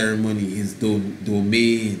Garter ceremony, his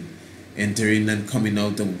domain. Entering and coming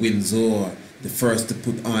out of Windsor, the first to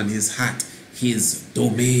put on his hat, his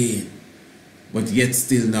domain. But yet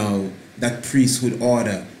still now, that priesthood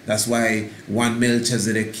order, that's why one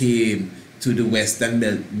Melchizedek came to the west and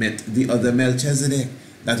met the other Melchizedek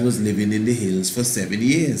that was living in the hills for 7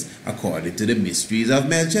 years, according to the mysteries of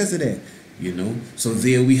Melchizedek. You know, so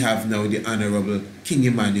there we have now the Honorable King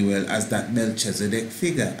Emmanuel as that Melchizedek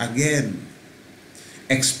figure again,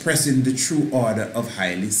 expressing the true order of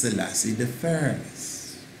Haile Selassie I,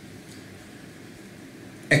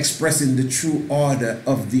 expressing the true order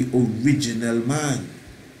of the original man.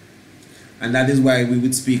 And that is why we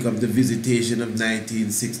would speak of the visitation of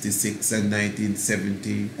 1966 and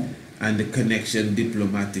 1970 and the connection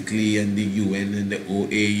diplomatically and the UN and the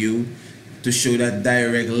OAU to show that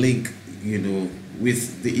direct link, you know,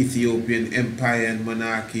 with the Ethiopian Empire and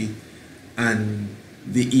monarchy and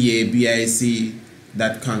the EABIC,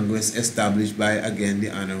 that Congress established by, again, the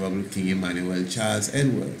Honorable King Emmanuel Charles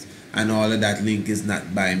Edwards. And all of that link is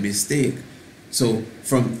not by mistake. So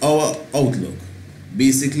from our outlook,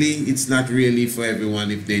 basically, it's not really for everyone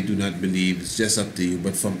if they do not believe. It's just up to you.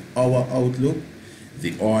 But from our outlook,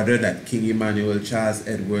 the order that King Emmanuel Charles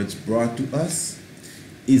Edwards brought to us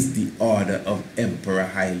is the order of Emperor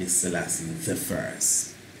Haile Selassie I.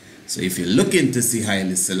 So if you're looking to see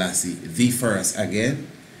Haile Selassie I again,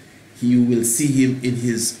 you will see him in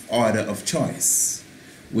his order of choice,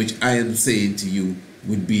 which I am saying to you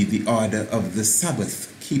would be the order of the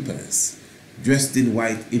Sabbath keepers, dressed in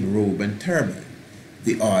white in robe and turban,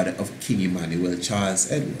 the order of King Emmanuel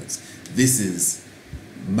Charles Edwards. This is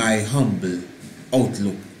my humble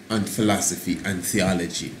outlook on philosophy and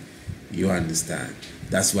theology. You understand?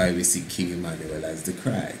 That's why we see King Emmanuel as the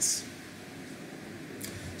Christ.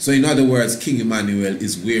 So in other words, King Emmanuel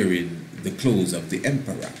is wearing the clothes of the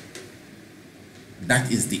emperor.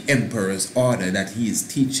 That is the emperor's order that he is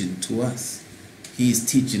teaching to us. He is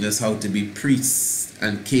teaching us how to be priests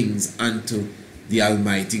and kings unto the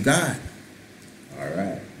Almighty God. All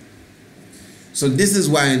right. So this is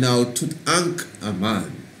why now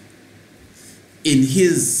Tutankhamun, in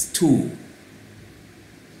his tomb,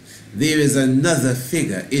 there is another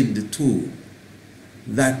figure in the tomb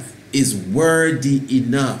that is worthy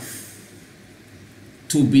enough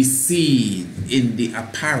to be seen in the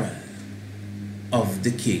apparel of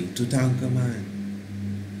the king Tutankhamun.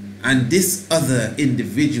 And this other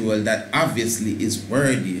individual that obviously is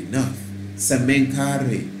worthy enough,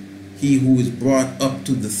 Semenkare, he who is brought up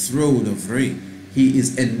to the throne of Re, he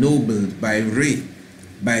is ennobled by Re,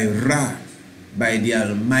 by Ra, by the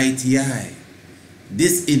Almighty Eye.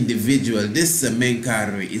 This individual, this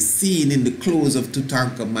Semenkare, is seen in the clothes of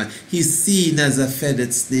Tutankhamun. He's seen as a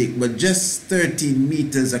feathered snake, but just 13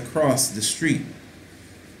 meters across the street.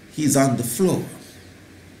 He's on the floor.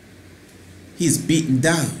 He's beaten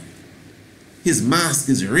down. His mask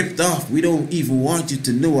is ripped off. We don't even want you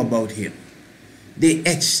to know about him. They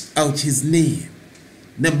etched out his name.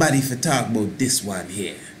 Nobody for talk about this one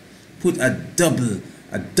here. Put a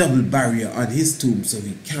double barrier on his tomb so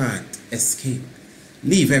he can't escape.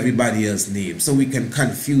 Leave everybody else's name so we can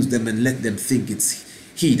confuse them and let them think it's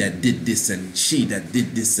he that did this and she that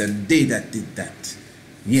did this and they that did that.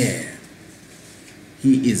 Yeah.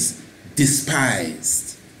 He is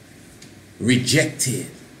despised, rejected,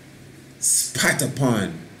 spat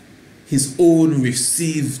upon. His own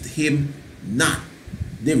received him not.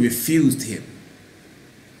 They refused him.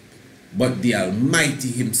 But the Almighty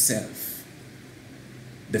himself,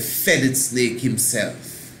 the feathered snake himself,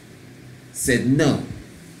 said, no,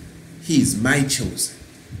 he's my chosen.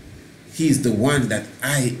 He's the one that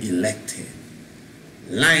I elected.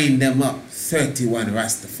 Line them up, 31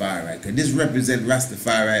 Rastafari. Because this represents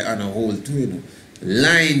Rastafari on a whole too, you know.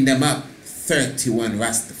 Line them up, 31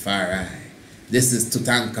 Rastafari. This is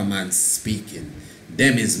Tutankhamun speaking.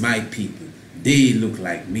 Them is my people. They look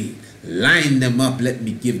like me. Line them up, let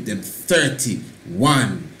me give them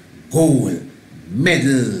 31 gold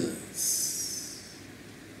medals.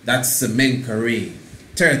 That's Semenkare.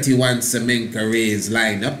 31 Semenkares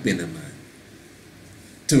line up in a man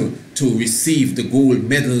to receive the gold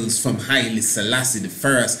medals from Haile Selassie I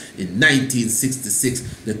in 1966,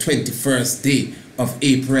 the 21st day of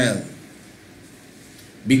April.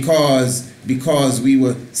 Because we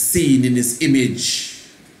were seen in his image,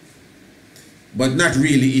 but not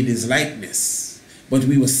really in his likeness, but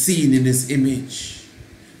we were seen in his image.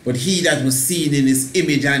 But he that was seen in his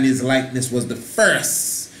image and his likeness was the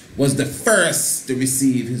first to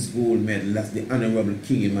receive his gold medal. That's the Honorable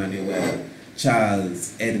King Emmanuel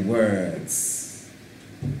Charles Edwards.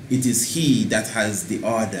 It is he that has the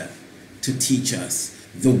order to teach us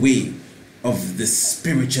the way of the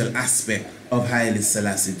spiritual aspect of Haile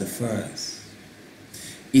Selassie I.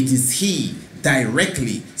 It is he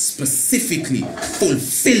directly, specifically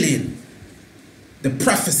fulfilling the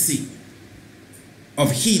prophecy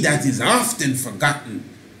of he that is often forgotten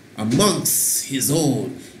amongst his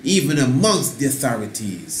own, even amongst the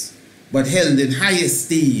authorities, but held in high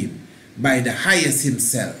esteem by the highest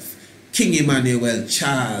himself. King Emmanuel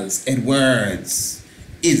Charles Edwards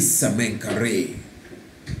is Semenkare.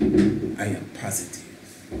 I am positive.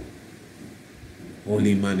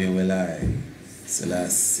 Holy Emmanuel I,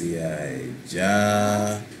 Selassie I,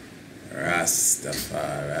 Jah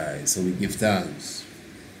Rastafari. So we give thanks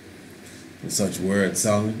for such word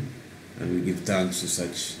song, and we give thanks for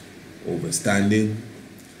such overstanding,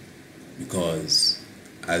 because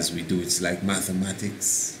as we do, it's like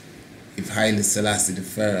mathematics. If Haile Selassie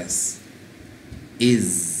I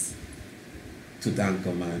is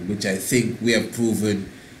Tutankhamun, which I think we have proven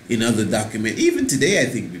in other documents, even today I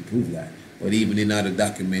think we prove that, but even in other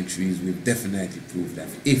documentaries we've definitely proved that.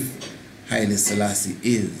 If Haile Selassie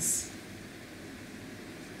is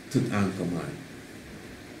Tutankhamun,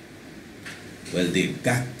 well, they've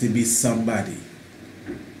got to be somebody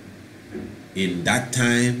in that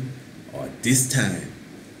time or this time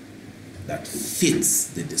that fits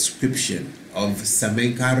the description of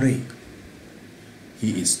Semenkare.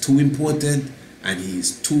 He is too important, and he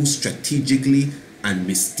is too strategically and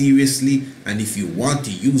mysteriously, and if you want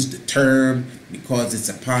to use the term, because it's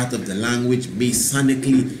a part of the language,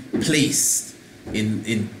 masonically placed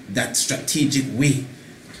in that strategic way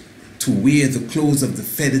to wear the clothes of the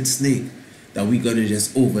feathered snake, that we're going to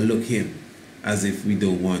just overlook him as if we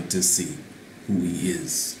don't want to see who he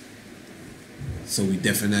is. So we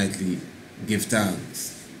definitely give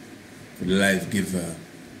thanks for the life giver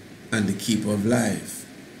and the keeper of life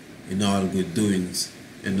in all good doings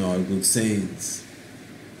and all good sayings.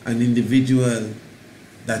 An individual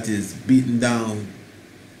that is beaten down,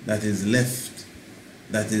 that is left,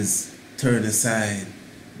 that is turned aside,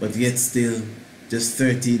 but yet still just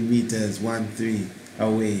 13 meters, 1-3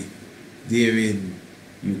 away. Therein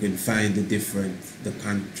you can find the difference, the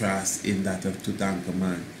contrast in that of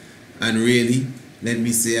Tutankhamun. And really, let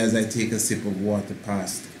me say, as I take a sip of water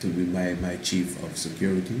passed to be my chief of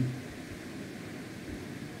security,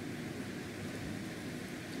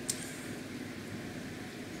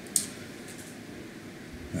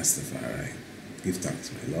 Rastafari, give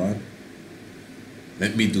thanks, my Lord.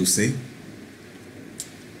 Let me do say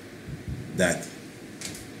that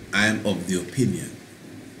I am of the opinion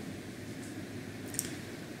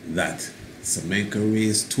that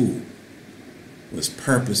Semenkare's tomb was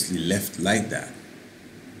purposely left like that,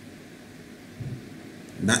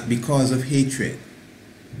 not because of hatred,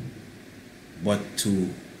 but to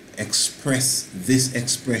express this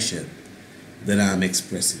expression that I'm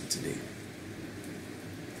expressing today.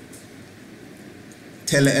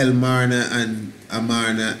 Tele El Marna and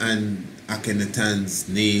Amarna and Akhenaten's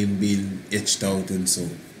name being etched out and so,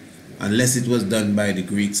 unless it was done by the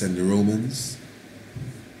Greeks and the Romans.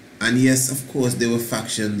 And yes, of course, there were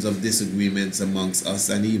factions of disagreements amongst us,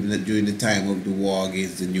 and even during the time of the war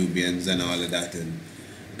against the Nubians and all of that, and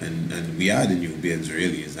we are the Nubians,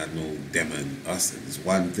 really. It's not no them and us, it's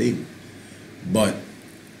one thing. But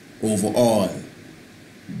overall,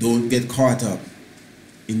 don't get caught up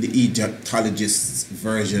in the Egyptologist's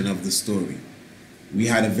version of the story. We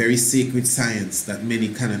had a very sacred science that many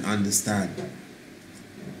cannot understand.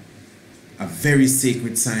 A very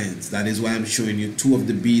sacred science. That is why I'm showing you two of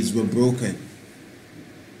the beads were broken.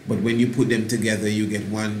 But when you put them together, you get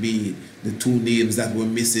one bead. The two names that were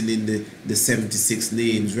missing in the 76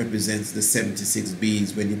 names represents the 76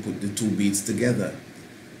 beads when you put the two beads together.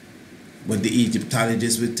 But the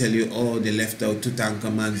Egyptologists will tell you, oh, they left out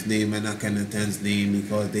Tutankhamun's name and Akhenaten's name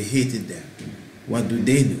because they hated them. What do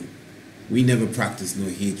they know? We never practice no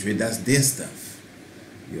hatred. That's their stuff.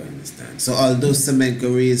 You understand? So although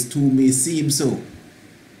Semenkare's tomb may seem so,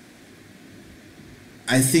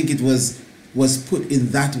 I think it was put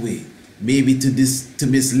in that way, maybe to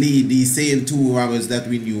mislead these same two robbers that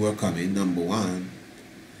we knew were coming, number one,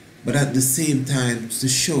 but at the same time to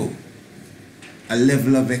show a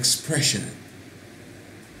level of expression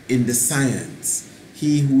in the science.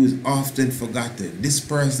 He who is often forgotten. This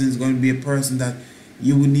person is going to be a person that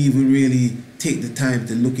you wouldn't even really take the time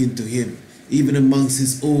to look into him. Even amongst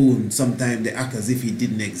his own, sometimes they act as if he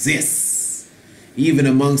didn't exist. Even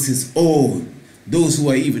amongst his own, those who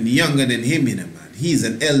are even younger than him in a man. He's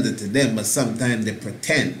an elder to them, but sometimes they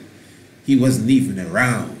pretend he wasn't even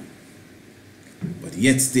around. But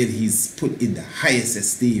yet still he's put in the highest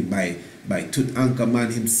esteem by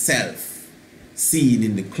Tutankhamun himself, seen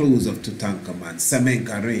in the clothes of Tutankhamun,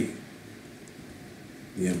 Semenkare.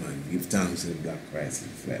 Yeah, man, give thanks to the Black Christ in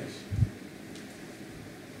flesh.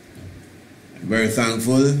 I'm very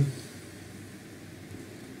thankful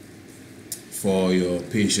for your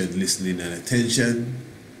patient listening and attention.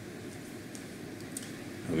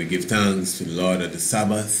 And we give thanks to the Lord of the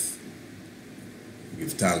Sabbath. We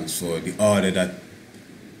give thanks for the order that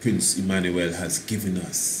Prince Emmanuel has given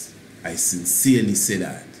us. I sincerely say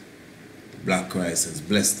that. The Black Christ has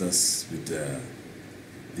blessed us with the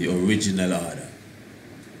original order.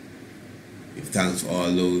 Give thanks for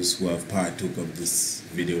all those who have partook of this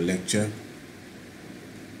video lecture.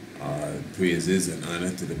 All praises and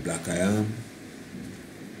honor to the Black I Am,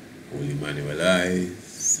 Holy Emmanuel I,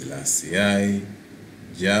 Selassie I,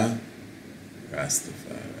 Jah,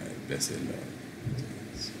 Rastafari, blessed Lord.